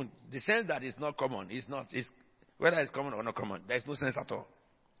 It's even the sense that it's not common. It's not. It's, whether it's common or not common, there's no sense at all.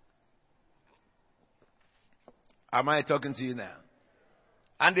 Am I talking to you now?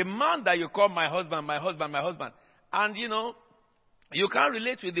 And the man that you call my husband, and you know, you can't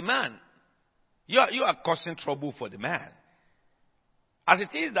relate with the man. You are causing trouble for the man. As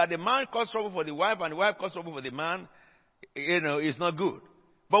it is that the man causes trouble for the wife and the wife causes trouble for the man, you know, it's not good.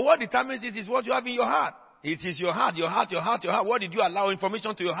 But what determines this is what you have in your heart. It is your heart. What did you allow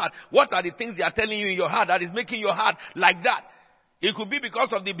information to your heart? What are the things they are telling you in your heart that is making your heart like that? It could be because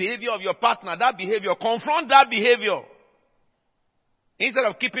of the behavior of your partner. That behavior. Confront that behavior. Instead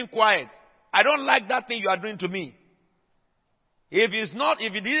of keeping quiet. I don't like that thing you are doing to me. If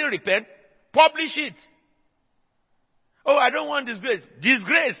you didn't repent, publish it. Oh, I don't want disgrace.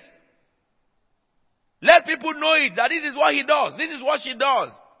 Disgrace. Let people know it, that this is what he does. This is what she does.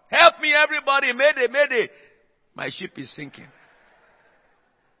 Help me, everybody. Mayday. My ship is sinking.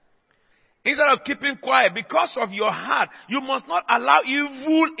 Instead of keeping quiet, because of your heart, you must not allow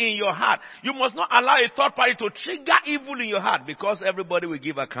evil in your heart. You must not allow a third party to trigger evil in your heart, because everybody will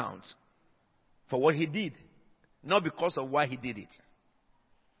give account for what he did, not because of why he did it.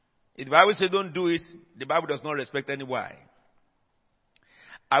 If the Bible says don't do it, the Bible does not respect any why.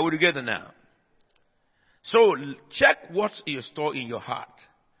 Are we together now? So check what you store in your heart.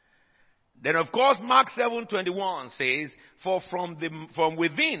 Then of course Mark 7:21 says, for from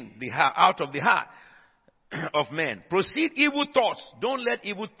within the heart, out of the heart of men, proceed evil thoughts. Don't let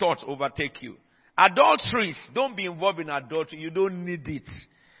evil thoughts overtake you. Adulteries, don't be involved in adultery. You don't need it.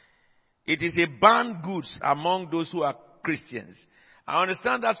 It is a banned goods among those who are Christians. I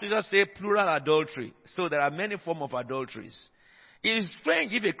understand that scripture say plural adultery. So there are many forms of adulteries. It is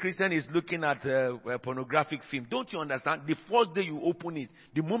strange if a Christian is looking at a pornographic film. Don't you understand? The first day you open it,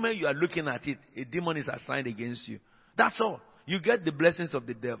 the moment you are looking at it, a demon is assigned against you. That's all. You get the blessings of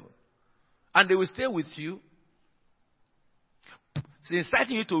the devil. And they will stay with you. So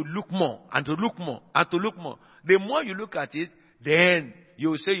inciting you to look more and to look more and to look more. The more you look at it, then you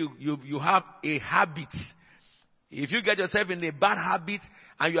will say you have a habit. If you get yourself in a bad habit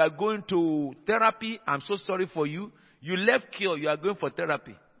and you are going to therapy, I'm so sorry for you. You left cure, you are going for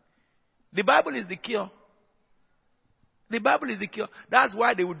therapy. The Bible is the cure. The Bible is the cure. That's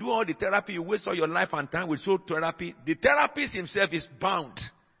why they will do all the therapy. You waste all your life and time with soul therapy. The therapist himself is bound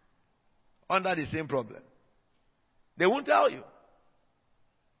under the same problem. They won't tell you.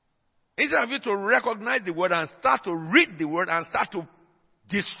 Instead of you to recognize the word and start to read the word and start to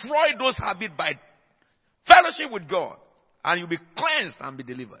destroy those habits by fellowship with God, and you'll be cleansed and be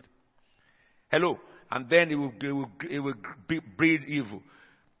delivered. Hello. And then it will breed evil.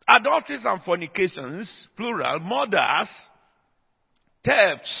 Adulteries and fornications, plural, murders,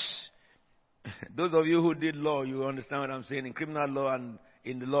 thefts. Those of you who did law, you understand what I'm saying, in criminal law and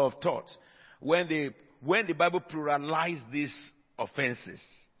in the law of tort. When the Bible pluralized these offenses,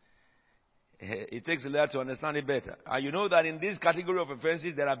 it takes a lot to understand it better. And you know that in this category of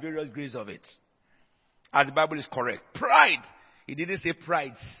offenses, there are various grades of it. And the Bible is correct. Pride. He didn't say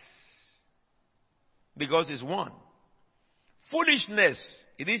prides. Because it's one. Foolishness.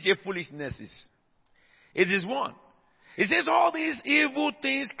 It didn't say foolishnesses. It is one. It says all these evil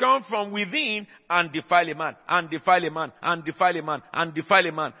things come from within and defile a man, and defile a man, and defile a man, and defile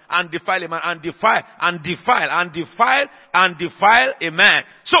a man, and defile a man, and defile, and defile, and defile, and defile a man.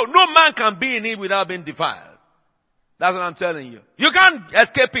 So no man can be in it without being defiled. That's what I'm telling you. You can't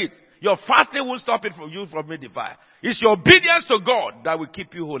escape it. Your fasting won't stop it from you from being defiled. It's your obedience to God that will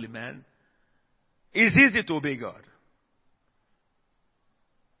keep you holy, man. It's easy to obey God.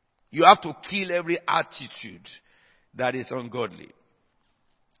 You have to kill every attitude that is ungodly.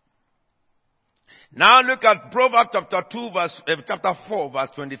 Now look at Proverbs chapter 4, verse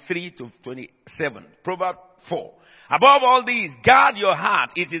 23 to 27. Proverbs 4. Above all these, guard your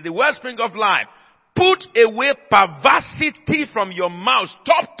heart. It is the wellspring of life. Put away perversity from your mouth.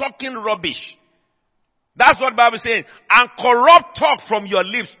 Stop talking rubbish. That's what the Bible is saying. And corrupt talk from your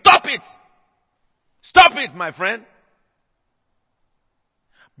lips. Stop it. Stop it, my friend.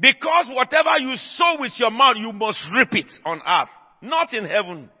 Because whatever you sow with your mouth, you must reap it on earth. Not in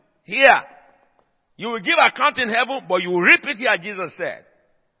heaven. Here. You will give account in heaven, but you will reap it here, Jesus said.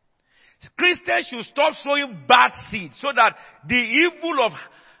 Christians should stop sowing bad seeds so that the evil of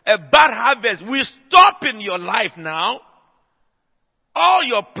a bad harvest will stop in your life now. All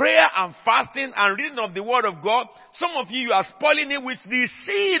your prayer and fasting and reading of the word of God, some of you are spoiling it with the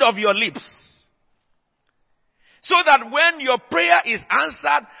seed of your lips. So that when your prayer is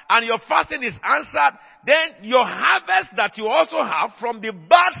answered and your fasting is answered, then your harvest that you also have from the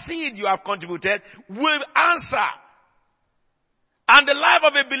bad seed you have contributed will answer. And the life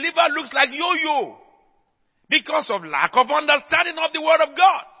of a believer looks like yo-yo because of lack of understanding of the word of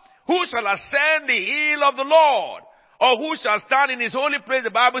God. Who shall ascend the hill of the Lord? Or who shall stand in his holy place? The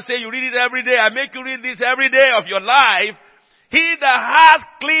Bible says you read it every day. I make you read this every day of your life. He that has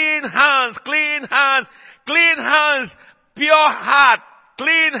clean hands, pure heart,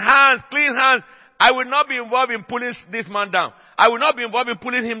 clean hands. I will not be involved in pulling this man down. I will not be involved in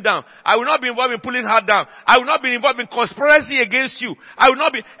pulling him down. I will not be involved in pulling her down. I will not be involved in conspiracy against you. I will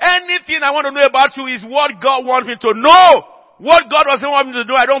not be, anything I want to know about you is what God wants me to know. What God doesn't want me to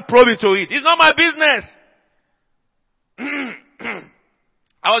do, I don't probe into it. It's not my business.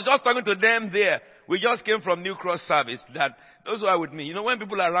 I was just talking to them there. We just came from New Cross service. That those who are with me. You know, when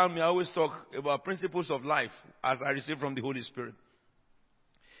people are around me, I always talk about principles of life as I receive from the Holy Spirit.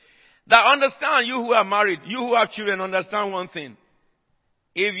 That understand, you who are married, you who have children, understand one thing.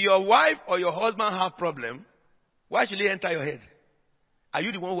 If your wife or your husband have problem, why should he enter your head? Are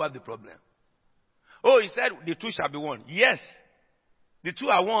you the one who have the problem? Oh, he said the two shall be one. Yes, the two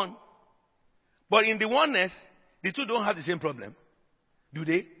are one. But in the oneness, the two don't have the same problem. Do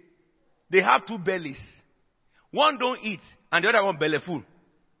they? They have two bellies. One don't eat and the other one belly full.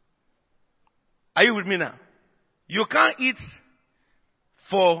 Are you with me now? You can't eat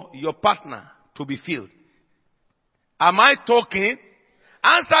for your partner to be filled. Am I talking?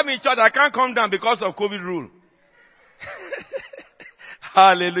 Answer me, church. I can't come down because of COVID rule.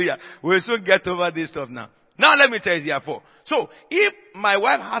 Hallelujah. We'll soon get over this stuff now. Now let me tell you therefore. So, if my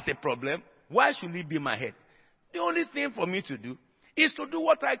wife has a problem, why should it be my head? The only thing for me to do is to do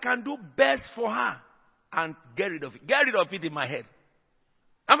what I can do best for her and get rid of it. Get rid of it in my head.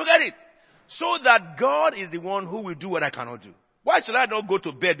 And forget it. So that God is the one who will do what I cannot do. Why should I not go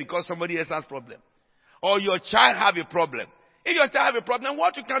to bed because somebody else has a problem? Or your child have a problem? If your child have a problem,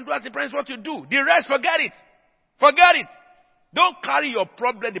 what you can do as a parent is what you do. The rest, forget it. Forget it. Don't carry your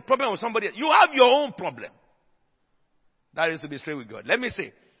problem, the problem of somebody else. You have your own problem. That is to be straight with God. Let me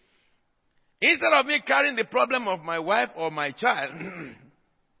say, instead of me carrying the problem of my wife or my child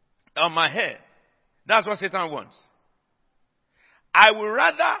on my head, that's what Satan wants. I would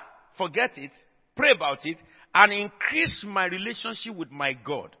rather forget it, pray about it, and increase my relationship with my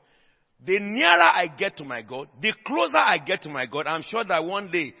God. The nearer I get to my God, the closer I get to my God, I'm sure that one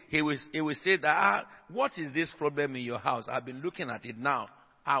day he will say that, what is this problem in your house? I've been looking at it now,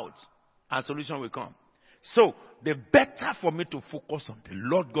 out, and solution will come. So, the better for me to focus on the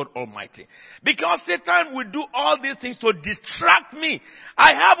Lord God Almighty. Because Satan will do all these things to distract me. I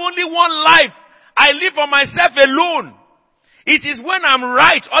have only one life. I live for myself alone. It is when I'm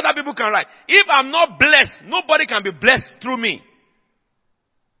right, other people can right. If I'm not blessed, nobody can be blessed through me.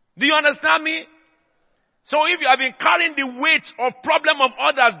 Do you understand me? So if you have been carrying the weight of problem of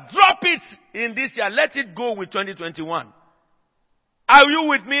others, drop it in this year. Let it go with 2021. Are you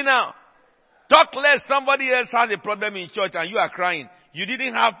with me now? Talk less. Somebody else has a problem in church and you are crying. You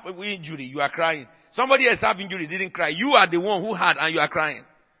didn't have injury. You are crying. Somebody else have injury, didn't cry. You are the one who had and you are crying.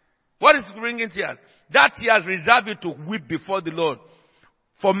 What is bringing tears? That tears reserve you to weep before the Lord.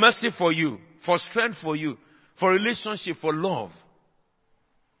 For mercy for you. For strength for you. For relationship. For love.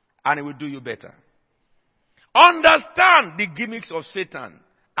 And it will do you better. Understand the gimmicks of Satan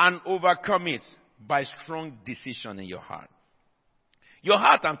and overcome it by strong decision in your heart. Your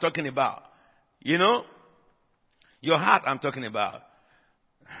heart I'm talking about. You know? Your heart I'm talking about.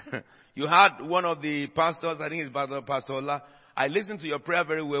 You had one of the pastors, I think it's Pastor Ola. I listened to your prayer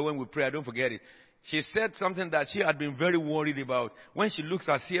very well when we pray. I don't forget it. She said something that she had been very worried about. When she looks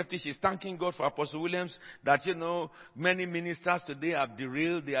at CFT, she's thanking God for Apostle Williams that, many ministers today have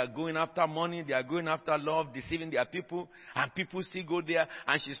derailed. They are going after money. They are going after love, deceiving their people. And people still go there.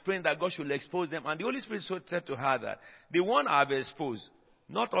 And she's praying that God should expose them. And the Holy Spirit said to her that the one I've exposed,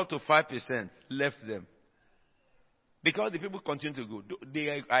 not up to 5% left them. Because the people continue to go.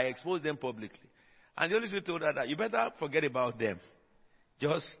 I exposed them publicly. And the Holy Spirit told her that you better forget about them.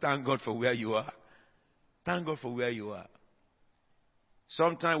 Just thank God for where you are. Thank God for where you are.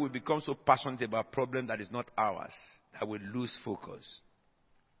 Sometimes we become so passionate about a problem that is not ours that we lose focus.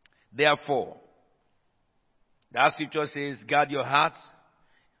 Therefore, that scripture says, guard your hearts,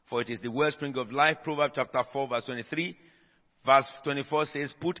 for it is the wellspring of life. Proverbs chapter 4 verse 23. Verse 24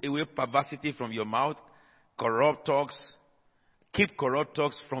 says, put away perversity from your mouth, corrupt talks. Keep corrupt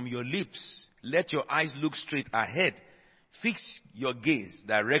talks from your lips. Let your eyes look straight ahead. Fix your gaze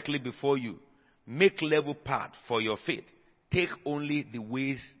directly before you. Make level path for your feet. Take only the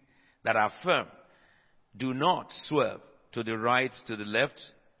ways that are firm. Do not swerve to the right, to the left.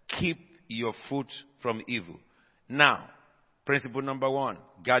 Keep your foot from evil. Now, principle number 1,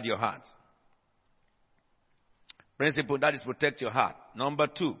 guard your heart. Principle that is protect your heart. Number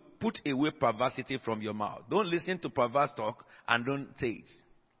 2, put away perversity from your mouth. Don't listen to perverse talk and don't say it.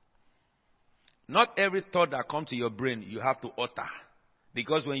 Not every thought that comes to your brain you have to utter.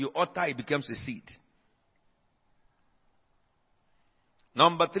 Because when you utter, it becomes a seed.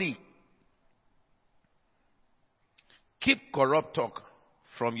 Number 3, keep corrupt talk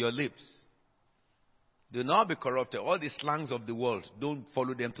from your lips. Do not be corrupted. All the slangs of the world, don't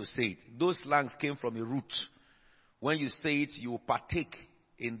follow them to say it. Those slangs came from a root. When you say it, you will partake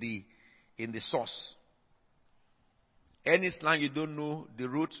in the sauce. Any slang you don't know the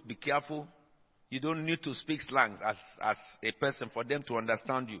root, be careful. You don't need to speak slangs as a person for them to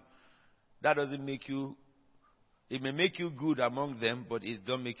understand you. That doesn't make you, it may make you good among them, but it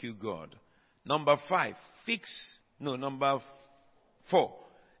don't make you God. Number 4,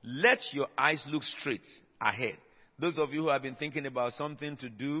 let your eyes look straight ahead. Those of you who have been thinking about something to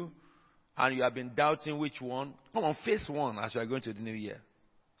do and you have been doubting which one, come on, face one as you are going to the new year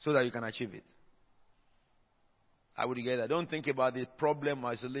so that you can achieve it. I would get that. Don't think about the problem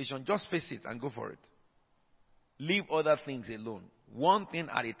or isolation. Just face it and go for it. Leave other things alone. One thing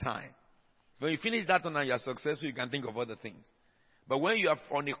at a time. When you finish that one and you are successful, you can think of other things. But when you are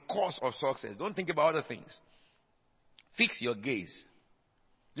on a course of success, don't think about other things. Fix your gaze.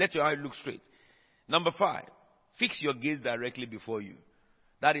 Let your eye look straight. Number 5, fix your gaze directly before you.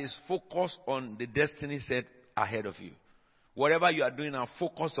 That is, focus on the destiny set ahead of you. Whatever you are doing now,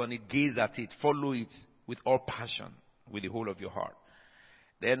 focus on it, gaze at it, follow it with all passion, with the whole of your heart.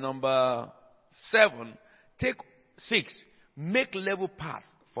 Then number 6, make level path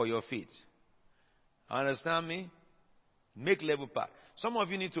for your feet. Understand me? Make level path. Some of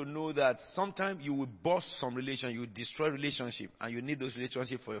you need to know that sometimes you will burst some relation, you will destroy relationship, and you need those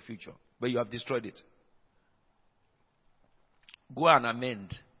relationships for your future. But you have destroyed it. Go and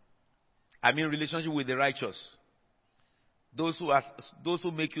amend. I mean relationship with the righteous. Those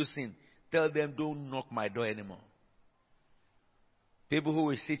who make you sin, tell them don't knock my door anymore. People who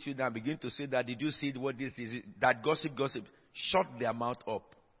will sit you down begin to say that, did you see what this is? That gossip. Shut their mouth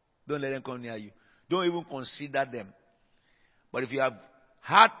up. Don't let them come near you. Don't even consider them. But if you have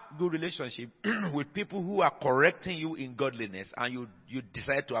had good relationship with people who are correcting you in godliness and you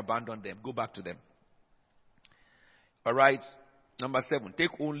decide to abandon them, go back to them. All right. Number 7,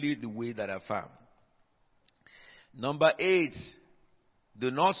 take only the way that I found. Number 8,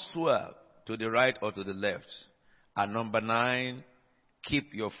 do not swerve to the right or to the left. And number 9,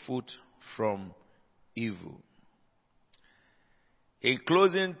 keep your foot from evil. In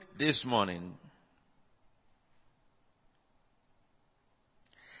closing this morning,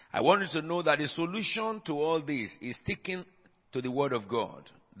 I want you to know that the solution to all this is sticking to the Word of God.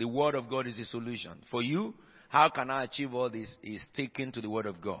 The Word of God is the solution. For you, how can I achieve all this? Is sticking to the Word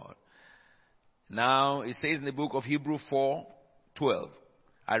of God. Now, it says in the book of Hebrews 4:12.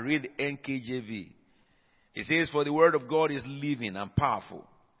 I read the NKJV. It says, for the Word of God is living and powerful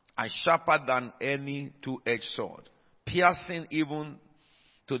and sharper than any two-edged sword, piercing even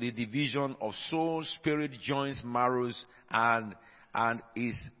to the division of soul, spirit, joints, marrows, and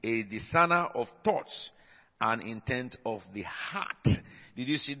is a discerner of thoughts and intent of the heart. Did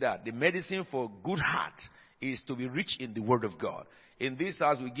you see that? The medicine for good heart is to be rich in the Word of God. In this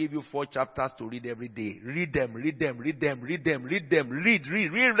house, we give you 4 chapters to read every day. Read them. Read them.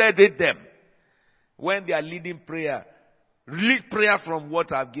 When they are leading prayer, lead prayer from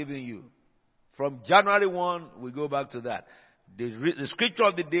what I've given you. From January 1, we go back to that. The scripture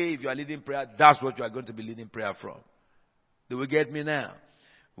of the day, if you are leading prayer, that's what you are going to be leading prayer from. Do we get me now?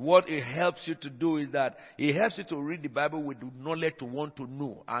 What it helps you to do is that it helps you to read the Bible with knowledge to want to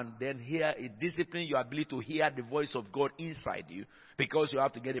know. And then here, it disciplines your ability to hear the voice of God inside you. Because you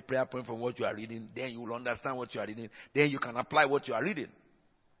have to get a prayer point from what you are reading. Then you will understand what you are reading. Then you can apply what you are reading.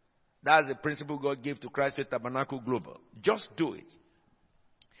 That's the principle God gave to Christ Faith Tabernacle Global. Just do it.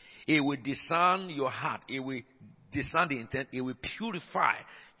 It will discern your heart. It will discern the intent. It will purify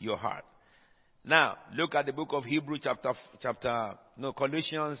your heart. Now, look at the book of Hebrews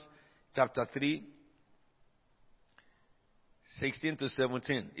Colossians chapter 3, 16 to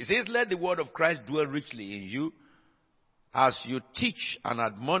 17. It says, let the word of Christ dwell richly in you as you teach and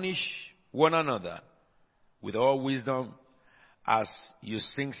admonish one another with all wisdom, as you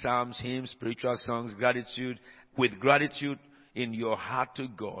sing psalms, hymns, spiritual songs, with gratitude in your heart to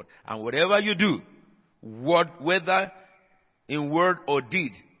God. And whatever you do, whether in word or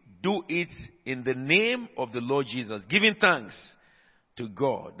deed, do it in the name of the Lord Jesus, giving thanks to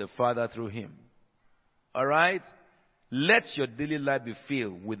God the Father through him. All right? Let your daily life be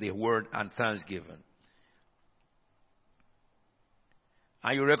filled with the word and thanksgiving.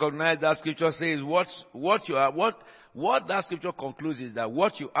 And you recognize that scripture says what that scripture concludes is that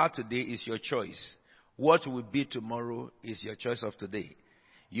what you are today is your choice. What you will be tomorrow is your choice of today.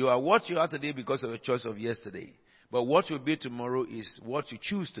 You are what you are today because of your choice of yesterday. But what you'll be tomorrow is what you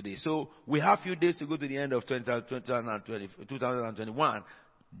choose today. So we have a few days to go to the end of 2021.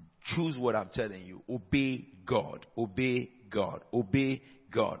 Choose what I'm telling you. Obey God. Obey God. Obey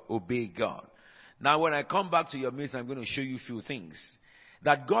God. Obey God. Now when I come back to your midst, I'm going to show you a few things.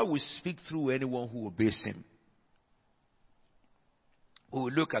 That God will speak through anyone who obeys him. We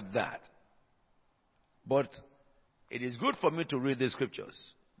will look at that. But it is good for me to read the scriptures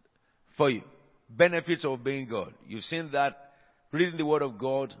for you. Benefits of obeying God. You've seen that reading the word of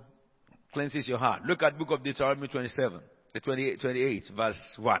God cleanses your heart. Look at the book of Deuteronomy 28,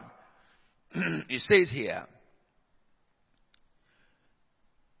 verse 1. It says here,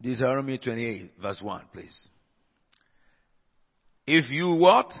 Deuteronomy 28, verse 1, please. If you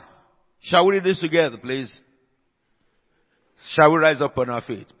what? Shall we read this together, please? Shall we rise up on our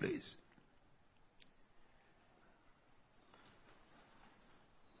feet, please?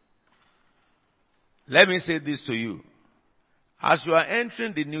 Let me say this to you. As you are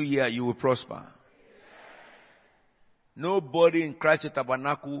entering the new year, you will prosper. Nobody in Christ's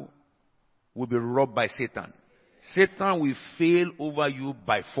Tabernacle will be robbed by Satan. Satan will fail over you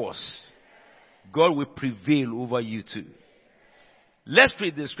by force. God will prevail over you too. Let's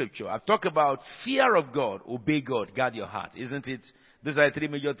read this scripture. I've talked about fear of God, obey God, guard your heart. Isn't it? These are the 3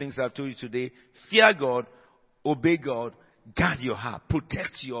 major things I've told you today. Fear God, obey God, guard your heart.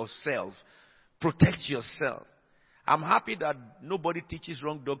 Protect yourself. Protect yourself. I'm happy that nobody teaches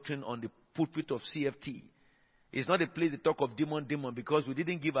wrong doctrine on the pulpit of CFT. It's not a place to talk of demon, because we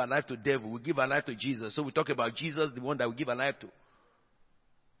didn't give our life to devil. We give our life to Jesus. So we talk about Jesus, the one that we give our life to.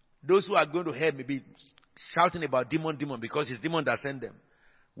 Those who are going to hell may be shouting about demon, because it's demon that sent them.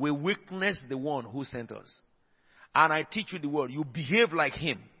 We witness the one who sent us. And I teach you the word. You behave like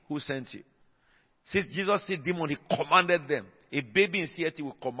him who sent you. Since Jesus said demon, he commanded them. A baby in CRT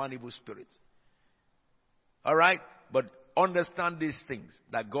will command evil spirits. Alright? But understand these things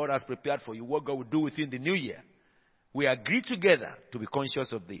that God has prepared for you, what God will do with you in the new year. We agree together to be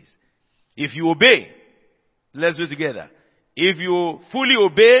conscious of this. If you obey, let's do it together. If you fully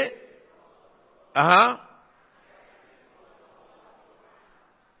obey,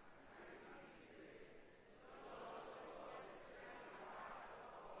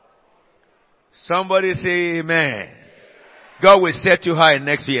 somebody say amen. God will set you high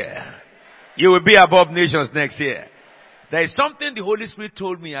next year. You will be above nations next year. There is something the Holy Spirit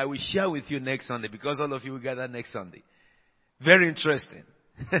told me I will share with you next Sunday, because all of you will gather next Sunday. Very interesting.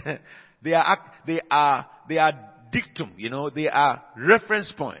 They are dictum, they are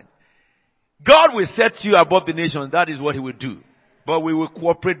reference point. God will set you above the nations. That is what He will do. But we will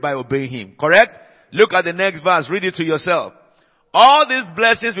cooperate by obeying Him. Correct? Look at the next verse. Read it to yourself. All these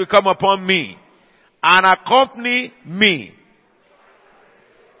blessings will come upon me and accompany me.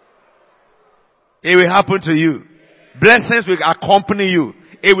 It will happen to you. Blessings will accompany you.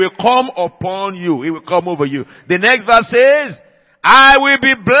 It will come upon you. It will come over you. The next verse says, I will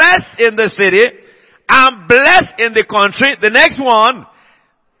be blessed in the city and blessed in the country. The next one,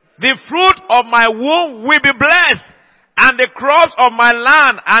 the fruit of my womb will be blessed, and the crops of my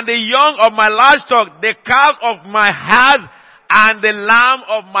land, and the young of my livestock, the calves of my herds, and the lamb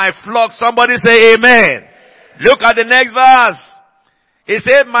of my flock. Somebody say amen. Look at the next verse. It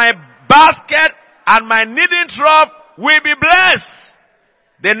said, my basket and my kneading trough will be blessed.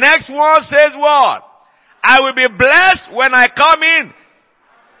 The next one says what? I will be blessed when I come in,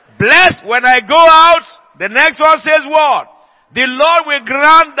 blessed when I go out. The next one says what? The Lord will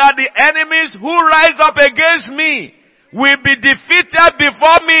grant that the enemies who rise up against me will be defeated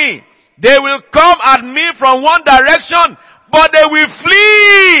before me. They will come at me from one direction, but they will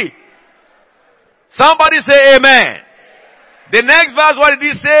flee. Somebody say amen. The next verse, what did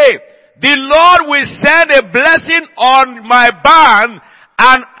he say? The Lord will send a blessing on my barn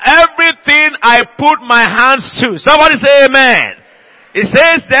and everything I put my hands to. Somebody say amen. It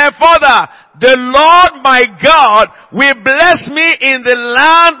says therefore that the Lord my God will bless me in the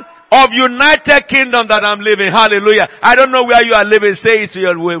land of United Kingdom that I'm living. Hallelujah. I don't know where you are living. Say it to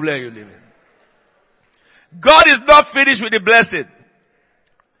your way where you're living. God is not finished with the blessing.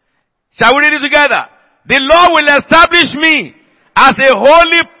 Shall we read it together? The Lord will establish me as a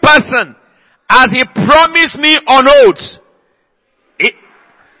holy person, as He promised me on oath.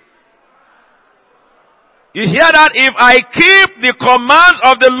 You hear that? If I keep the commands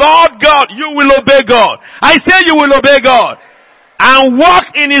of the Lord God, you will obey God. I say you will obey God. And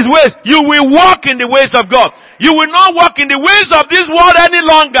walk in His ways. You will walk in the ways of God. You will not walk in the ways of this world any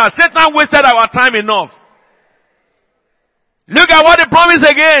longer. Satan wasted our time enough. Look at what He promised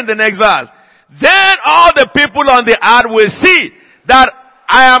again, the next verse. Then all the people on the earth will see that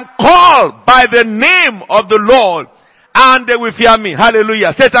I am called by the name of the Lord, and they will fear me.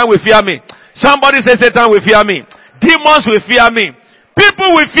 Hallelujah. Satan will fear me. Somebody say Satan will fear me. Demons will fear me.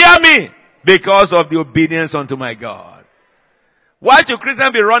 People will fear me because of the obedience unto my God. Why should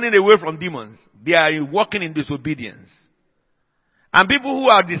Christians be running away from demons? They are walking in disobedience. And people who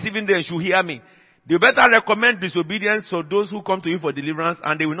are deceiving them should hear me. You better recommend disobedience to those who come to you for deliverance,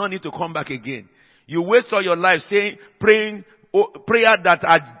 and they will not need to come back again. You waste all your life praying prayer that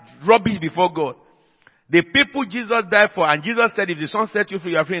are rubbish before God. The people Jesus died for, and Jesus said, if the Son set you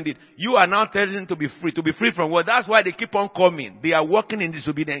free, you are free indeed. You are now telling them to be free from what? That's why they keep on coming. They are walking in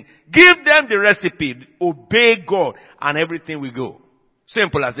disobedience. Give them the recipe. Obey God, and everything will go.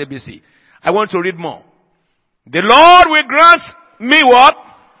 Simple as ABC. I want to read more. The Lord will grant me what?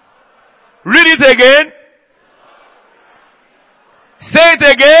 Read it again. Say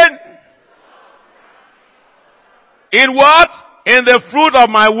it again. In what? In the fruit of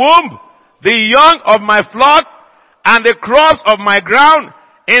my womb, the young of my flock, and the crops of my ground,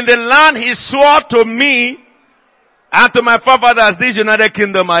 in the land He swore to me and to my forefathers, this United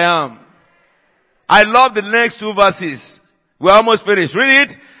Kingdom I am. I love the next two verses. We're almost finished. Read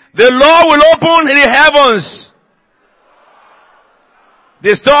it. The Lord will open the heavens,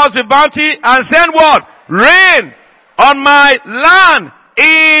 the stores with bounty, and send what? Rain on my land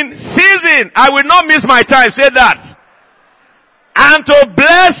in season. I will not miss my time. Say that. And to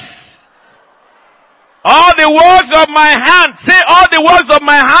bless all the works of my hands. Say all the works of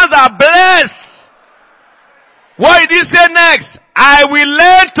my hands are blessed. What did He say next? I will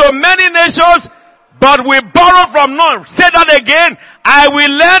lend to many nations, but will borrow from none. Say that again. I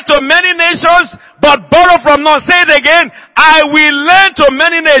will lend to many nations, but borrow from none. Say it again. I will lend to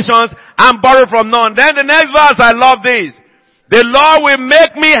many nations and borrow from none. Then the next verse, I love this. The Lord will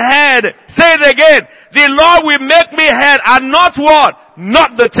make me head. Say it again. the Lord will make me head and not what?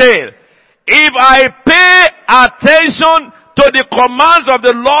 Not the tail. If I pay attention to the commands of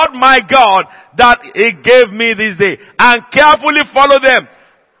the Lord my God that He gave me this day and carefully follow them,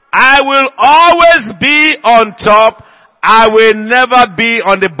 I will always be on top. I will never be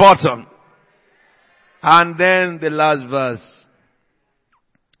on the bottom. And then the last verse.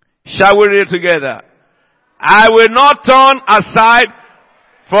 Shall we read together? I will not turn aside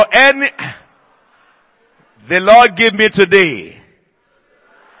for any the Lord give me today,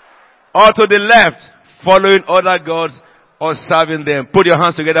 or to the left, following other gods or serving them. Put your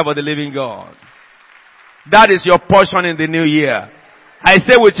hands together for the living God. That is your portion in the new year. I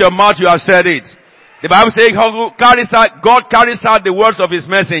say with your mouth you have said it. The Bible says God carries out the words of His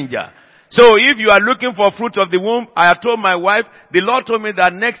messenger. So if you are looking for fruit of the womb, I have told my wife, the Lord told me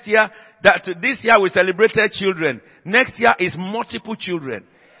that this year we celebrated children. Next year is multiple children.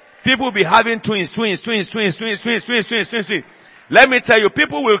 People will be having twins. Let me tell you,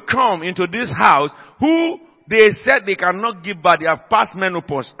 people will come into this house who they said they cannot give birth. They have passed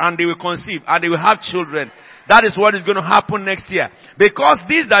menopause and they will conceive and they will have children. That is what is going to happen next year. Because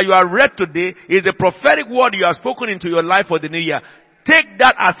this that you are read today is the prophetic word you have spoken into your life for the new year. Take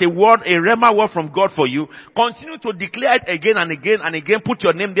that as a word, a rhema word from God for you. Continue to declare it again and again and again. Put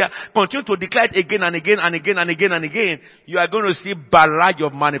your name there. Continue to declare it again and again and again and again and again. You are going to see barrage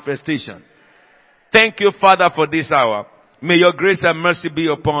of manifestation. Thank you, Father, for this hour. May your grace and mercy be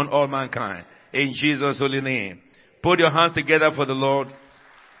upon all mankind. In Jesus' holy name. Put your hands together for the Lord.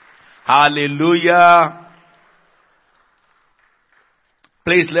 Hallelujah.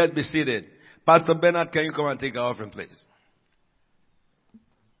 Please, let's be seated. Pastor Bernard, can you come and take our offering, please?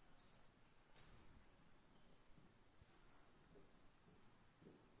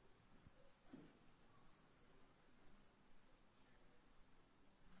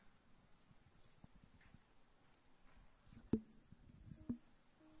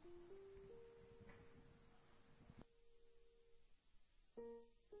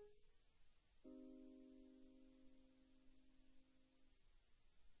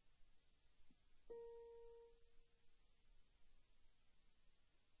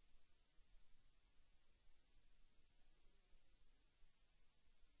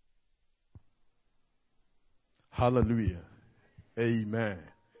 Hallelujah. Amen.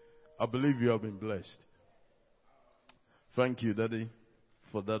 I believe you have been blessed. Thank you, Daddy,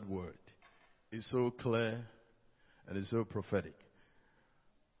 for that word. It's so clear and it's so prophetic.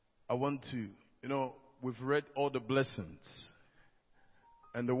 I want to, we've read all the blessings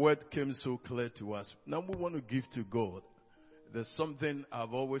and the word came so clear to us. Now we want to give to God. There's something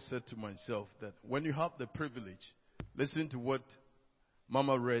I've always said to myself, that when you have the privilege, listen to what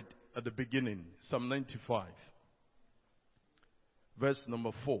Mama read at the beginning, Psalm 95. Verse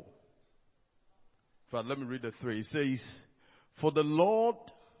number 4. In fact, let me read the 3. It says, for the Lord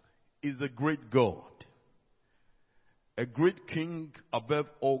is a great God, a great King above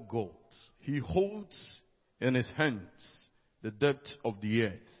all gods. He holds in His hands the depth of the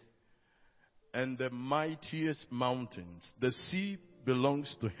earth and the mightiest mountains. The sea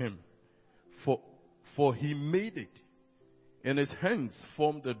belongs to Him, for He made it. In His hands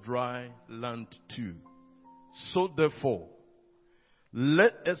formed the dry land too. So therefore,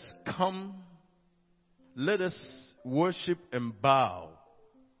 let us worship and bow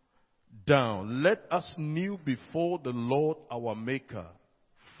down. Let us kneel before the Lord our Maker,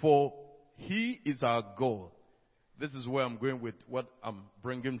 for He is our God. This is where I'm going with what I'm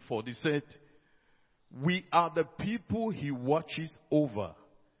bringing forth. He said, we are the people He watches over,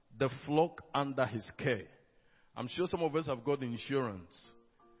 the flock under His care. I'm sure some of us have got insurance,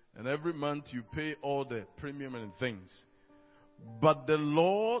 and every month you pay all the premium and things. But the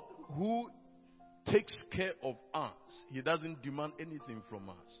Lord who takes care of us, He doesn't demand anything from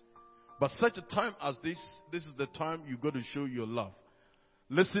us. But such a time as this is the time you got to show your love.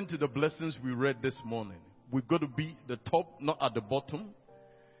 Listen to the blessings we read this morning. We've got to be the top, not at the bottom.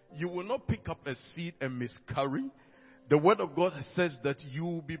 You will not pick up a seed and miscarry. The word of God says that you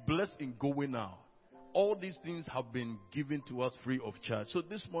will be blessed in going out. All these things have been given to us free of charge. So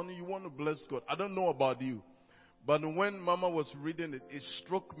this morning you want to bless God. I don't know about you, but when Mama was reading it, it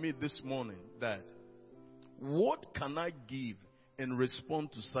struck me this morning that what can I give in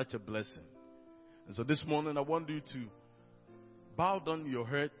response to such a blessing? And so this morning I want you to bow down your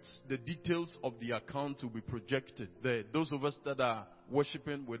heads. The details of the account will be projected there. Those of us that are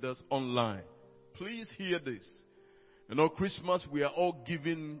worshiping with us online, please hear this. Christmas, we are all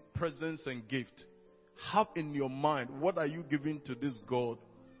giving presents and gifts. Have in your mind, what are you giving to this God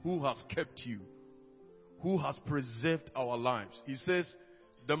who has kept you, who has preserved our lives? He says,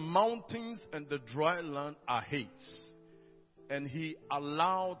 The mountains and the dry land are his. And he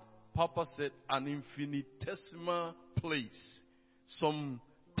allowed, Papa said, an infinitesimal place, some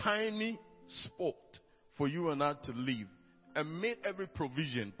tiny spot for you and I to live, and made every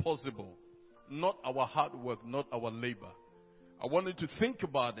provision possible. Not our hard work, not our labor. I want you to think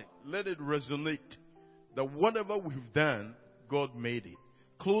about it. Let it resonate that whatever we've done, God made it.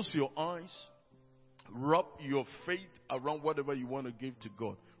 Close your eyes. Wrap your faith around whatever you want to give to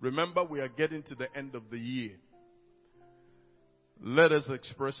God. Remember, we are getting to the end of the year. Let us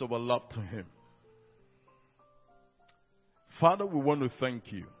express our love to Him. Father, we want to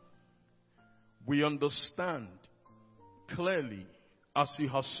thank you. We understand clearly, as you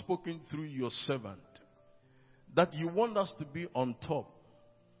have spoken through your servant, that you want us to be on top,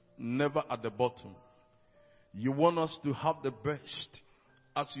 never at the bottom. You want us to have the best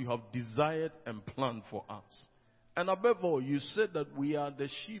as you have desired and planned for us. And above all, you said that we are the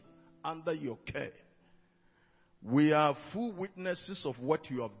sheep under your care. We are full witnesses of what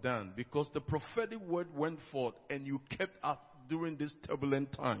you have done, because the prophetic word went forth and you kept us during these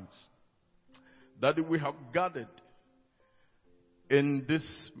turbulent times. That we have gathered in this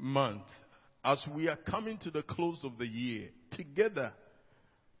month, as we are coming to the close of the year together.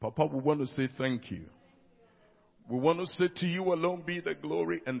 Papa, we want to say thank you. We want to say to you alone be the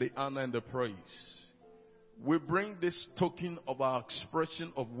glory and the honor and the praise. We bring this token of our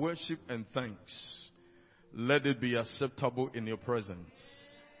expression of worship and thanks. Let it be acceptable in your presence.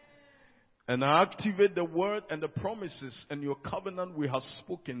 And I activate the word and the promises and your covenant we have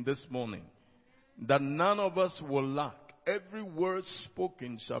spoken this morning, that none of us will lack. Every word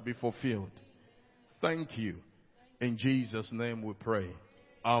spoken shall be fulfilled. Thank you. In Jesus' name we pray.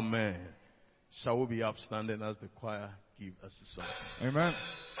 Amen. Shall we be upstanding as the choir give us a song? Amen.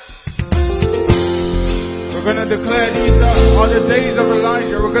 We're going to declare these are the days of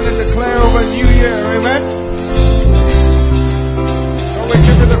Elijah. We're going to declare over a new year. Amen. So we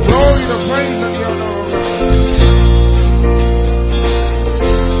give you the glory, the praise, and the honor.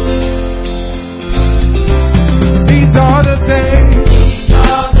 These are the days. These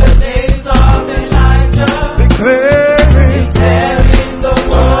are the days of Elijah. Declaring the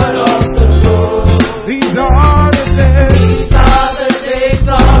word of the Lord. These are the days. These are the days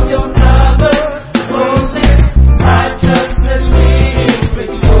of your servant Moses. Righteousness being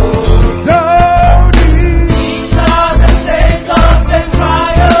restored. These are the days of the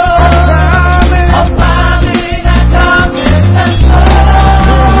trial. Of famine.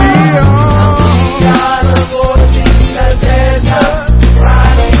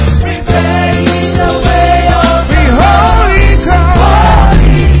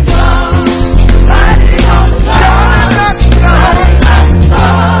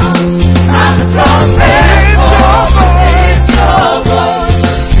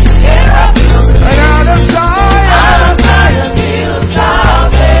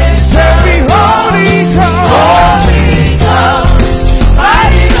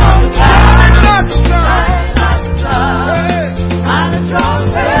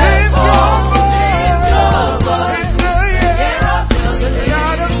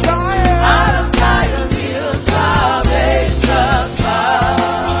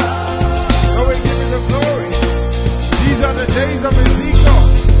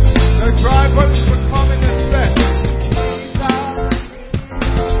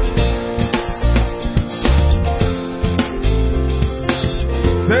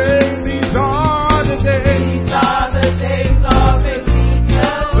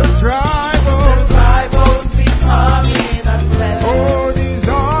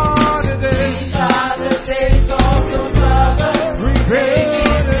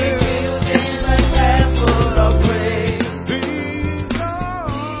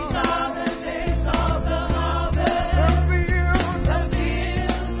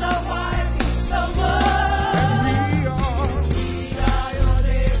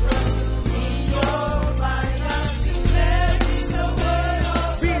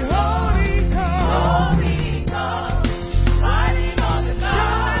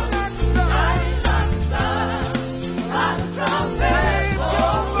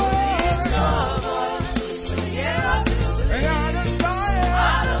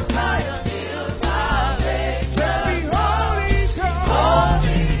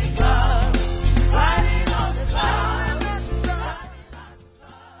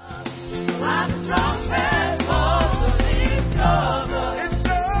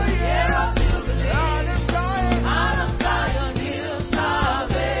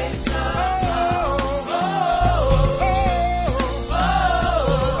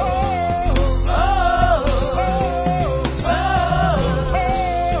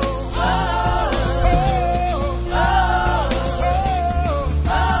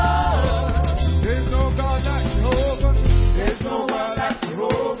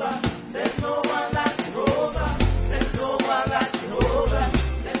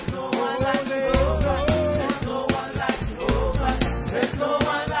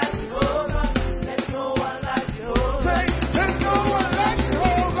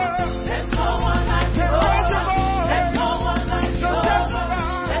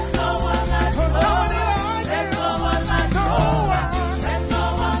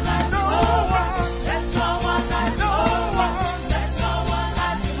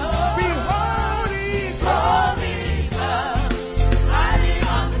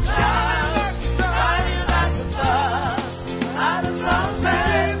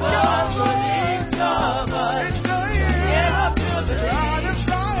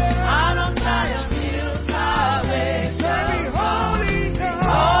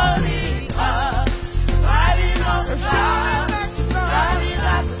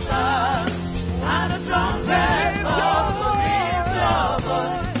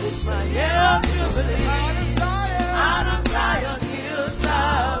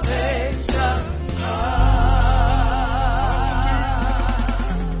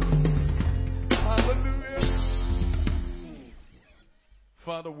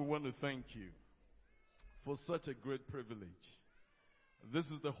 Father, we want to thank you for such a great privilege. This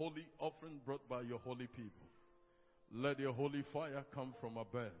is the holy offering brought by your holy people. Let your holy fire come from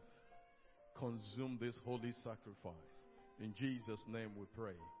above. Consume this holy sacrifice. In Jesus' name we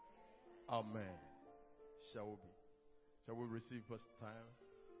pray. Amen. Shall we receive Pastor Tyler?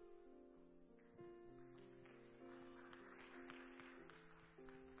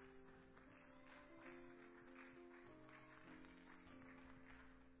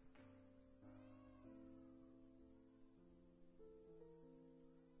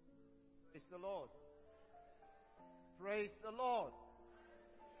 Praise the Lord. Praise the Lord.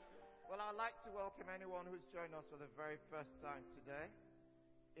 Well, I'd like to welcome anyone who's joined us for the very first time today.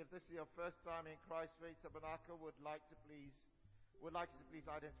 If this is your first time in Christ Faith Tabernacle, would like you to please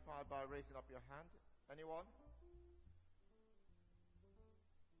identify by raising up your hand. Anyone?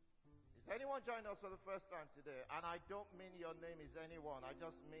 Is anyone joining us for the first time today? And I don't mean your name is anyone. I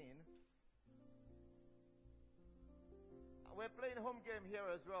just mean we're playing home game here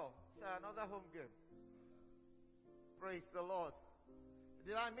as well. So another home game. Praise the Lord.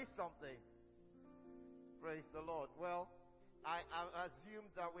 Did I miss something? Praise the Lord. Well, I assume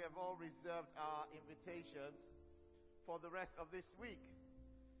that we have all reserved our invitations for the rest of this week.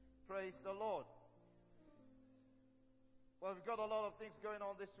 Praise the Lord. Well, we've got a lot of things going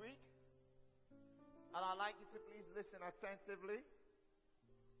on this week. And I'd like you to please listen attentively.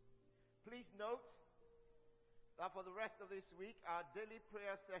 Please note that for the rest of this week, our daily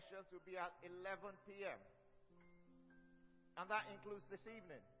prayer sessions will be at 11 p.m. And that includes this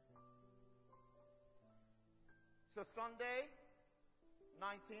evening. So Sunday,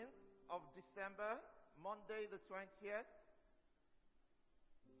 19th of December, Monday the 20th,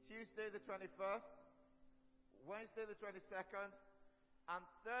 Tuesday the 21st, Wednesday the 22nd, and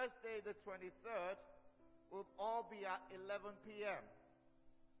Thursday the 23rd will all be at 11 p.m.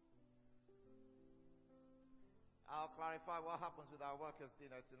 I'll clarify what happens with our workers'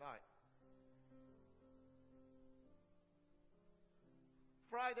 dinner tonight.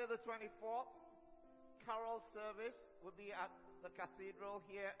 Friday the 24th, carol service will be at the cathedral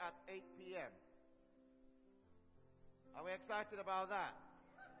here at 8 p.m. Are we excited about that?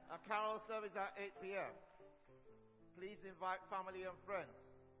 A carol service at 8 p.m. Please invite family and friends.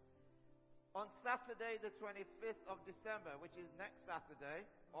 On Saturday the 25th of December, which is next Saturday,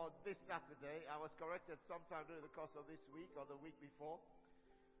 or this Saturday, I was corrected sometime during the course of this week or the week before.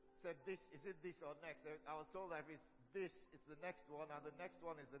 Said this, is it this or next? I was told that if it's this, it's the next one, and the next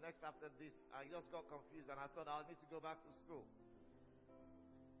one is the next after this. I just got confused and I thought I'll need to go back to school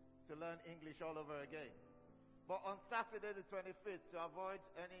to learn English all over again. But on Saturday the 25th, to avoid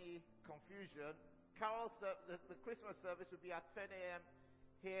any confusion, the Christmas service will be at 10 a.m.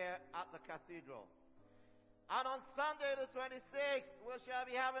 here at the cathedral. And on Sunday the 26th, we shall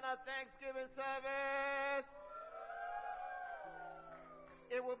be having a Thanksgiving service.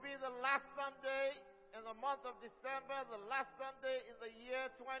 It will be the last Sunday in the month of December, the last Sunday in the year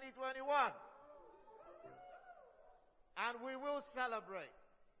 2021. And we will celebrate.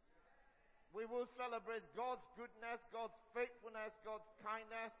 We will celebrate God's goodness, God's faithfulness, God's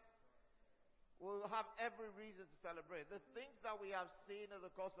kindness. We'll have every reason to celebrate. The things that we have seen in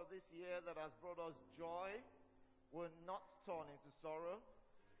the course of this year that has brought us joy will not turn into sorrow.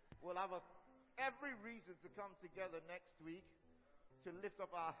 We'll have every reason to come together next week to lift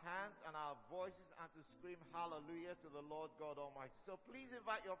up our hands and our voices and to scream hallelujah to the Lord God Almighty. So please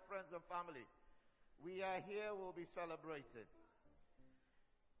invite your friends and family. We are here, we'll be celebrating.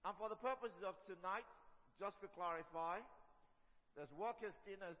 And for the purposes of tonight, just to clarify, there's workers'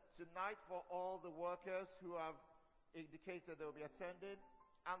 dinner tonight for all the workers who have indicated they'll be attending.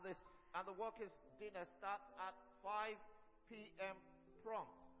 And the workers' dinner starts at 5 p.m.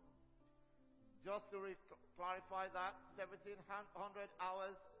 prompt. Just to clarify that, 1700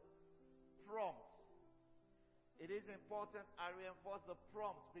 hours prompt. It is important I reinforce the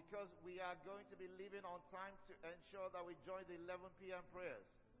prompt because we are going to be leaving on time to ensure that we join the 11 p.m. prayers.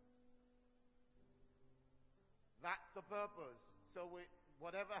 That's the purpose. So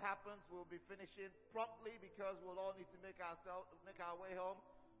whatever happens, we'll be finishing promptly because we'll all need to make our way home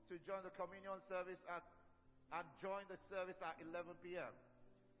to join the communion service and join the service at 11 p.m.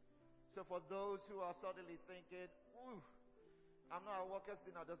 So for those who are suddenly thinking, I'm not at workers'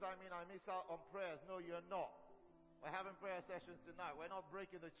 dinner, does that mean I miss out on prayers? No, you're not. We're having prayer sessions tonight. We're not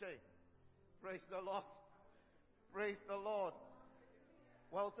breaking the chain. Praise the Lord. Praise the Lord.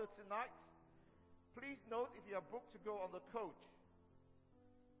 Well, so tonight, please note if you are booked to go on the coach,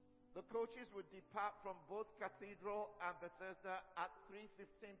 the coaches would depart from both Cathedral and Bethesda at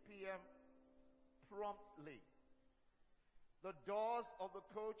 3:15 p.m. promptly. The doors of the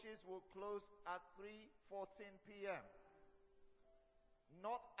coaches will close at 3:14 p.m.,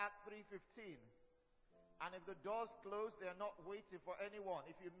 not at 3:15. And if the doors close, they are not waiting for anyone.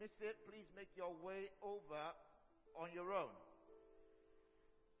 If you miss it, please make your way over on your own.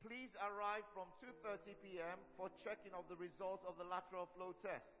 Please arrive from 2:30 p.m. for checking of the results of the lateral flow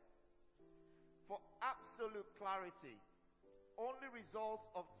test. For absolute clarity, only results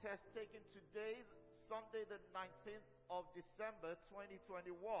of tests taken today, Sunday the 19th of December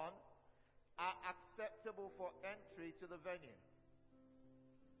 2021, are acceptable for entry to the venue.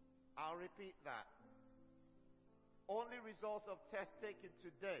 I'll repeat that. Only results of tests taken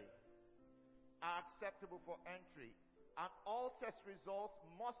today are acceptable for entry, and all test results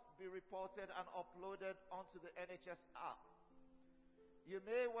must be reported and uploaded onto the NHS app. You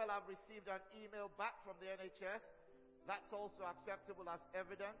may well have received an email back from the NHS. That's also acceptable as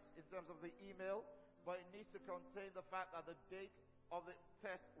evidence in terms of the email, but it needs to contain the fact that the date of the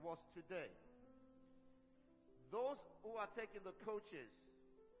test was today. Those who are taking the coaches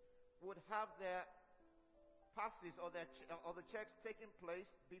would have their passes or the checks taking place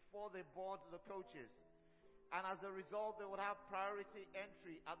before they board the coaches. And as a result, they would have priority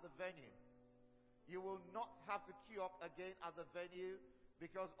entry at the venue. You will not have to queue up again at the venue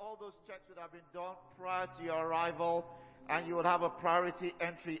because all those checks would have been done prior to your arrival, and you would have a priority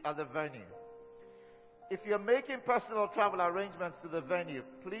entry at the venue. If you're making personal travel arrangements to the venue,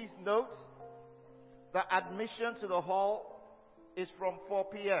 please note that admission to the hall is from 4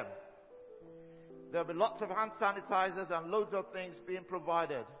 p.m. There'll be lots of hand sanitizers and loads of things being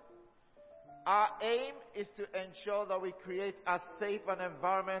provided. Our aim is to ensure that we create as safe an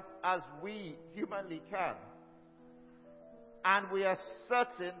environment as we humanly can. And we are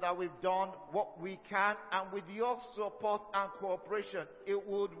certain that we've done what we can, and with your support and cooperation, it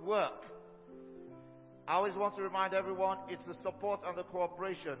would work. I always want to remind everyone, it's the support and the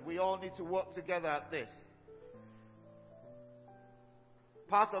cooperation. We all need to work together at this.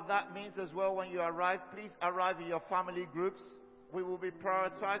 Part of that means as well, when you arrive, please arrive in your family groups. We will be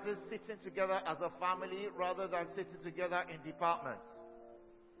prioritizing sitting together as a family rather than sitting together in departments.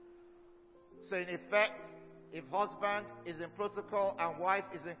 So in effect, if husband is in protocol and wife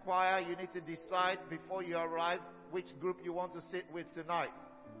is in choir, you need to decide before you arrive which group you want to sit with tonight.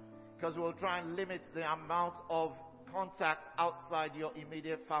 Because we'll try and limit the amount of contact outside your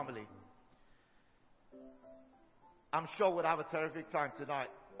immediate family. I'm sure we'll have a terrific time tonight,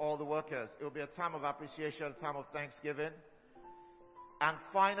 all the workers. It will be a time of appreciation, a time of thanksgiving. And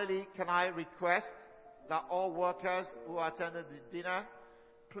finally, can I request that all workers who attended the dinner,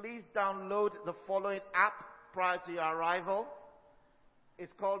 please download the following app prior to your arrival.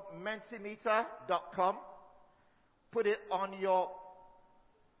 It's called Mentimeter.com. Put it on your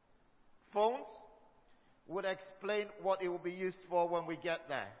phones. Would explain what it will be used for when we get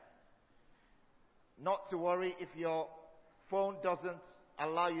there. Not to worry if your phone doesn't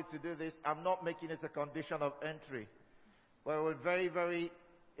allow you to do this. I'm not making it a condition of entry. But it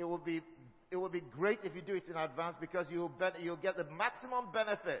would be great if you do it in advance, because you'll get the maximum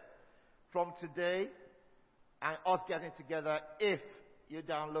benefit from today and us getting together if you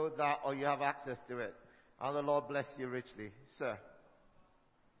download that or you have access to it. And the Lord bless you richly. Sir.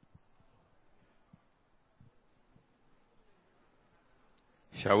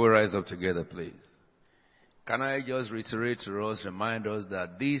 Shall we rise up together, please? Can I just reiterate to us, remind us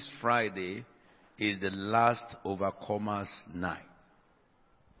that this Friday is the last Overcomers Night.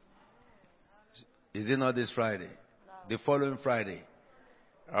 Is it not this Friday? No. The following Friday?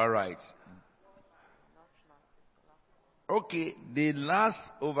 All right. Okay, the last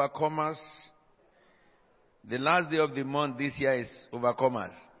Overcomers, the last day of the month this year is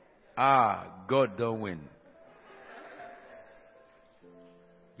Overcomers. God don't win.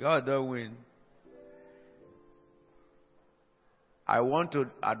 God don't win. I want to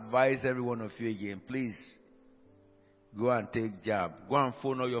advise every one of you again, please go and take jab. Go and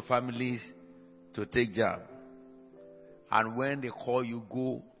phone all your families to take jab. And when they call you,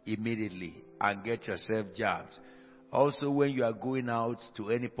 go immediately and get yourself jabbed. Also, when you are going out to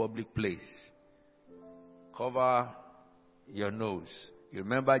any public place, cover your nose. You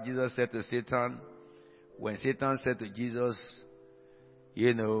remember Jesus said to Satan, when Satan said to Jesus,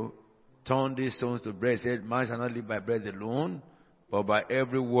 turn these stones to bread, he said, man shall not live by bread alone, but by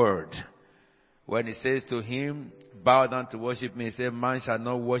every word. When he says to him, bow down to worship me, he said, man shall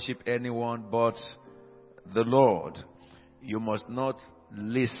not worship anyone but the Lord. You must not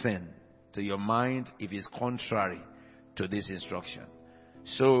listen to your mind if it's contrary to this instruction.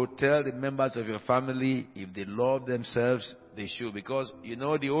 So tell the members of your family, if they love themselves, they should. Because,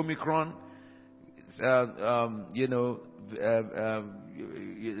 the Omicron,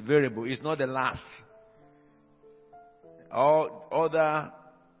 variable. It's not the last. All other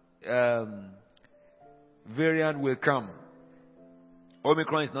variant will come.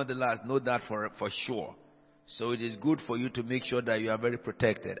 Omicron is not the last. Know that for sure. So it is good for you to make sure that you are very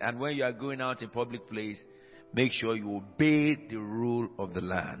protected. And when you are going out in public place, make sure you obey the rule of the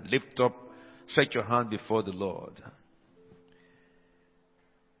land. Lift up, stretch your hand before the Lord.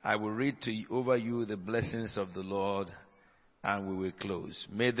 I will read over you the blessings of the Lord, and we will close.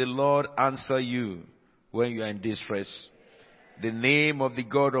 May the Lord answer you when you are in distress. The name of the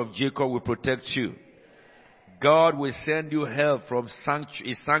God of Jacob will protect you. God will send you help from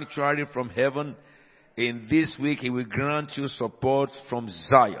His sanctuary from heaven. In this week, He will grant you support from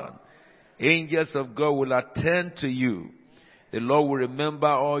Zion. Angels of God will attend to you. The Lord will remember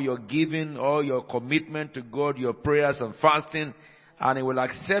all your giving, all your commitment to God, your prayers and fasting, and He will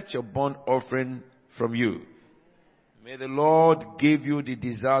accept your burnt offering from you. May the Lord give you the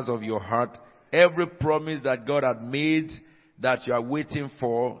desires of your heart. Every promise that God had made that you are waiting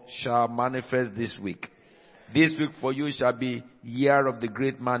for shall manifest this week. This week for you shall be year of the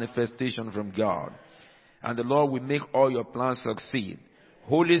great manifestation from God. And the Lord will make all your plans succeed.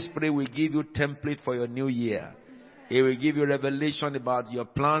 Holy Spirit will give you template for your new year. He will give you revelation about your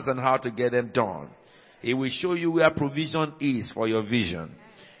plans and how to get them done. He will show you where provision is for your vision.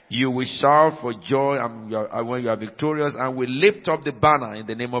 You will shout for joy when you are victorious, and will lift up the banner in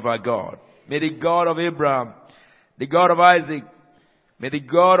the name of our God. May the God of Abraham, the God of Isaac, may the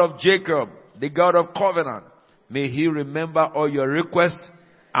God of Jacob, the God of covenant, may He remember all your requests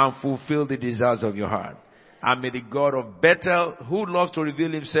and fulfill the desires of your heart. And may the God of Bethel, who loves to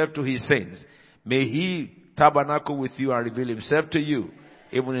reveal Himself to His saints, may He tabernacle with you and reveal Himself to you,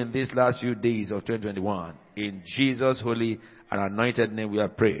 even in these last few days of 2021. In Jesus' holy and anointed name we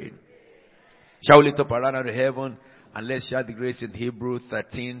have prayed. Shall we lift up our hand to heaven and let's share the grace in Hebrew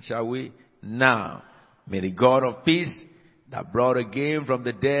 13, shall we? Now, may the God of peace that brought again from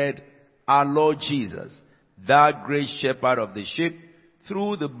the dead our Lord Jesus, that great shepherd of the sheep,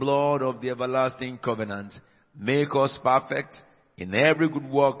 through the blood of the everlasting covenant, make us perfect in every good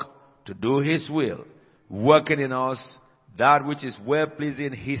work to do His will, working in us that which is well-pleasing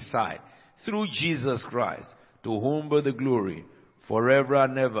in His sight, through Jesus Christ, to whom be the glory forever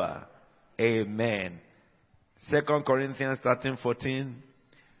and ever. Amen. 2 Corinthians 13:14.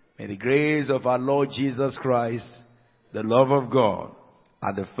 May the grace of our Lord Jesus Christ, the love of God,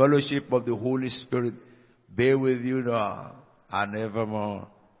 and the fellowship of the Holy Spirit be with you now and evermore.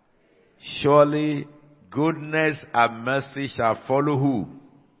 Surely goodness and mercy shall follow who?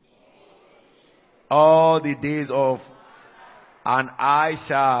 All the days of, and I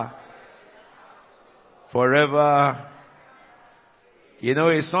shall forever. You know,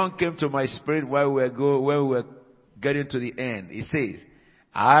 a song came to my spirit while we were getting to the end. It says,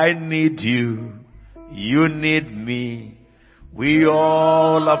 I need you, you need me. We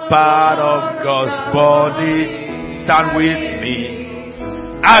all are part of God's body. Stand with me,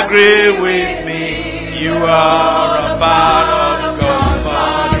 agree with me. You are a part of God's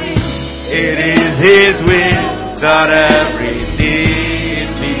body. It is His will that every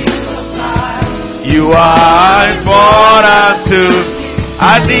need be supplied. You are important to me.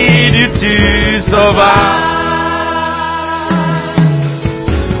 I need you to survive.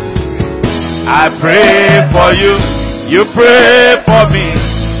 I pray for you, you pray for me.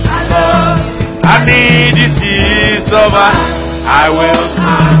 I need you to survive. I will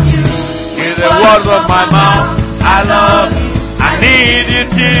come you in the words of my mouth. I love you. I need you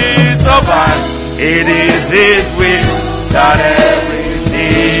to survive. It is His will that every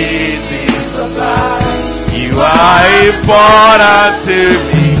need be supplied. You are important to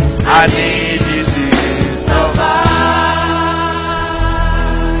me. I need you to survive.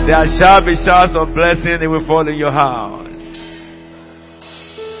 There shall be showers of blessing. It will fall in your house.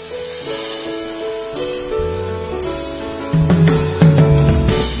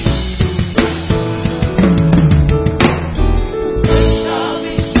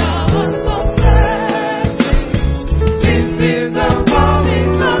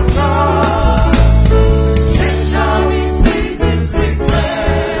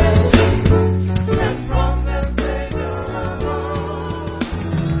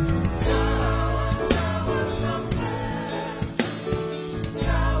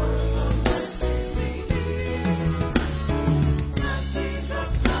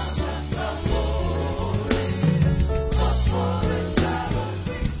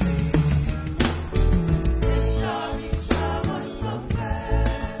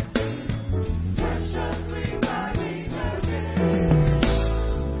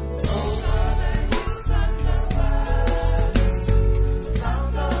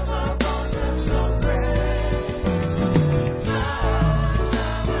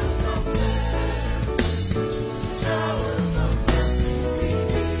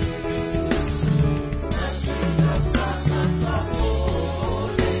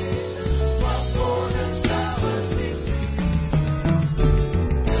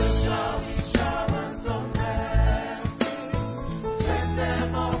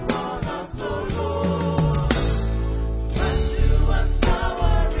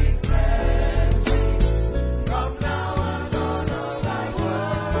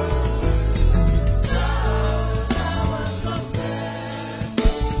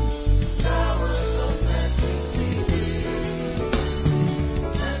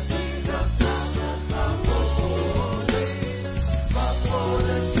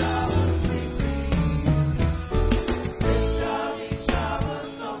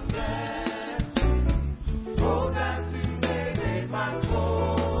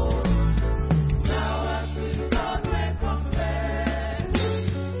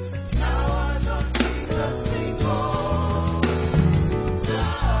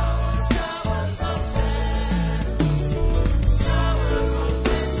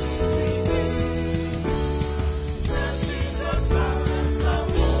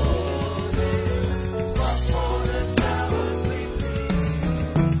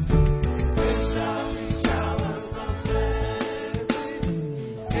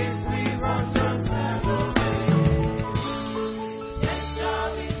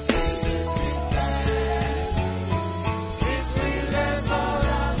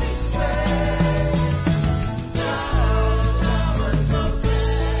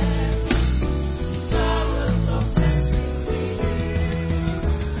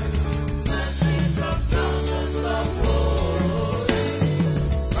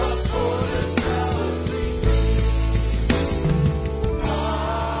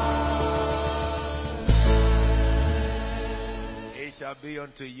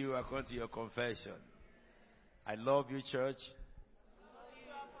 unto you according to your confession. I love you, church.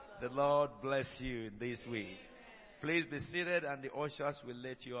 The Lord bless you this week. Please be seated, and the ushers will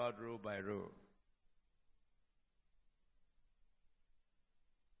let you out row by row.